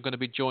Yoga, and you're going to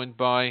be joined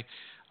by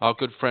our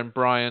good friend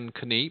Brian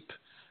Kniep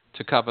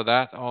to cover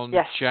that on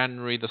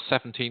January the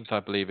 17th,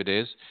 I believe it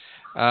is.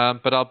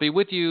 But I'll be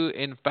with you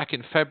back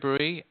in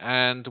February,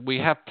 and we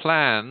have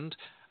planned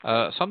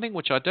something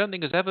which I don't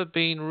think has ever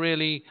been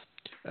really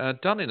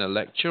done in a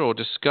lecture or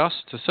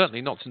discussed,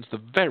 certainly not since the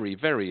very,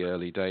 very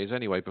early days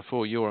anyway,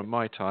 before your and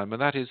my time,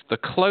 and that is the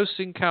Close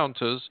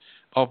Encounters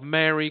of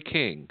Mary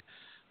King.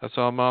 That's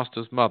our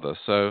Master's mother,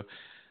 so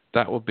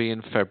that will be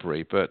in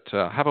February. But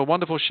have a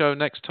wonderful show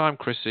next time,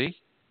 Chrissy.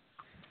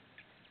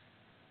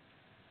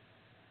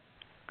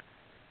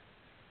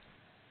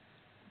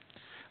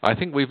 I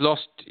think we've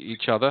lost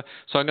each other,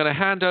 so I'm going to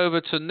hand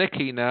over to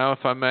Nikki now,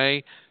 if I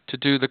may, to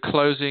do the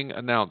closing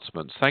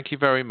announcements. Thank you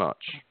very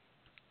much.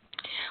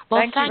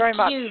 Well, thank you very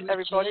much, Richard.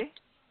 Everybody.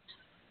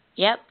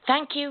 Yep,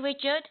 thank you,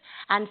 Richard,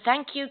 and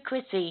thank you,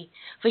 Chrissy,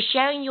 for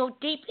sharing your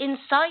deep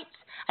insights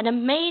and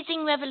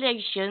amazing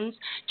revelations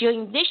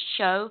during this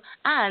show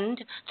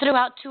and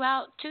throughout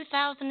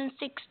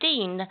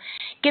 2016,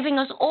 giving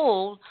us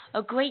all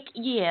a great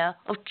year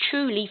of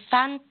truly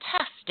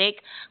fantastic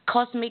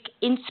cosmic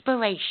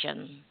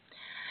inspiration.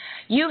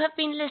 You have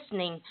been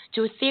listening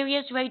to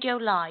Aetherius Radio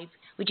Live,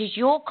 which is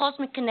your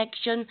cosmic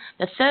connection,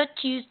 the third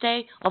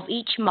Tuesday of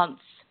each month.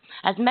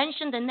 As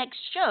mentioned, the next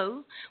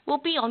show will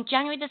be on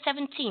January the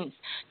 17th,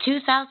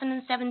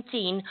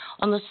 2017,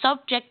 on the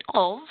subject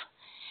of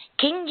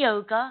King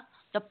Yoga,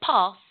 the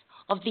Path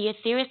of the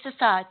Aetherius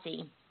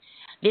Society.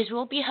 This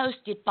will be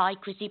hosted by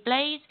Chrissy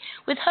Blaze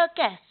with her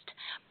guest,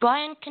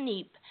 Brian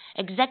Kniep,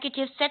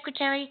 Executive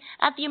Secretary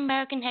at the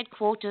American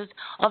headquarters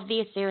of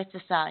the Aetherius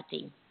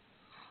Society.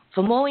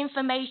 For more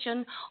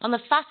information on the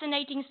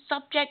fascinating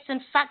subjects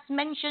and facts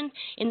mentioned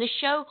in the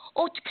show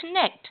or to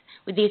connect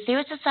with the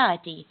Aetherius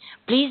Society,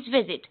 please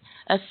visit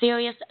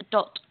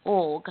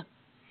aetherius.org.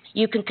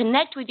 You can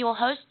connect with your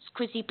hosts,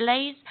 Chrissy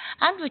Blaze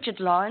and Richard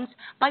Lawrence,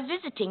 by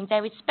visiting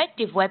their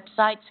respective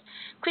websites,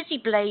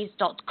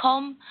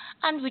 chrissyblaze.com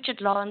and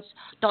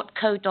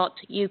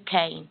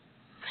richardlawrence.co.uk.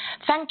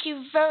 Thank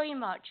you very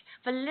much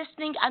for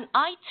listening, and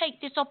I take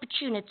this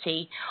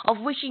opportunity of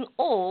wishing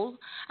all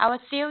our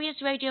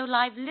Aetherius Radio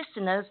Live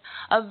listeners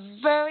a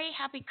very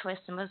happy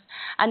Christmas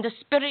and a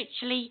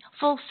spiritually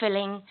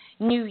fulfilling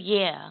New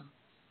Year.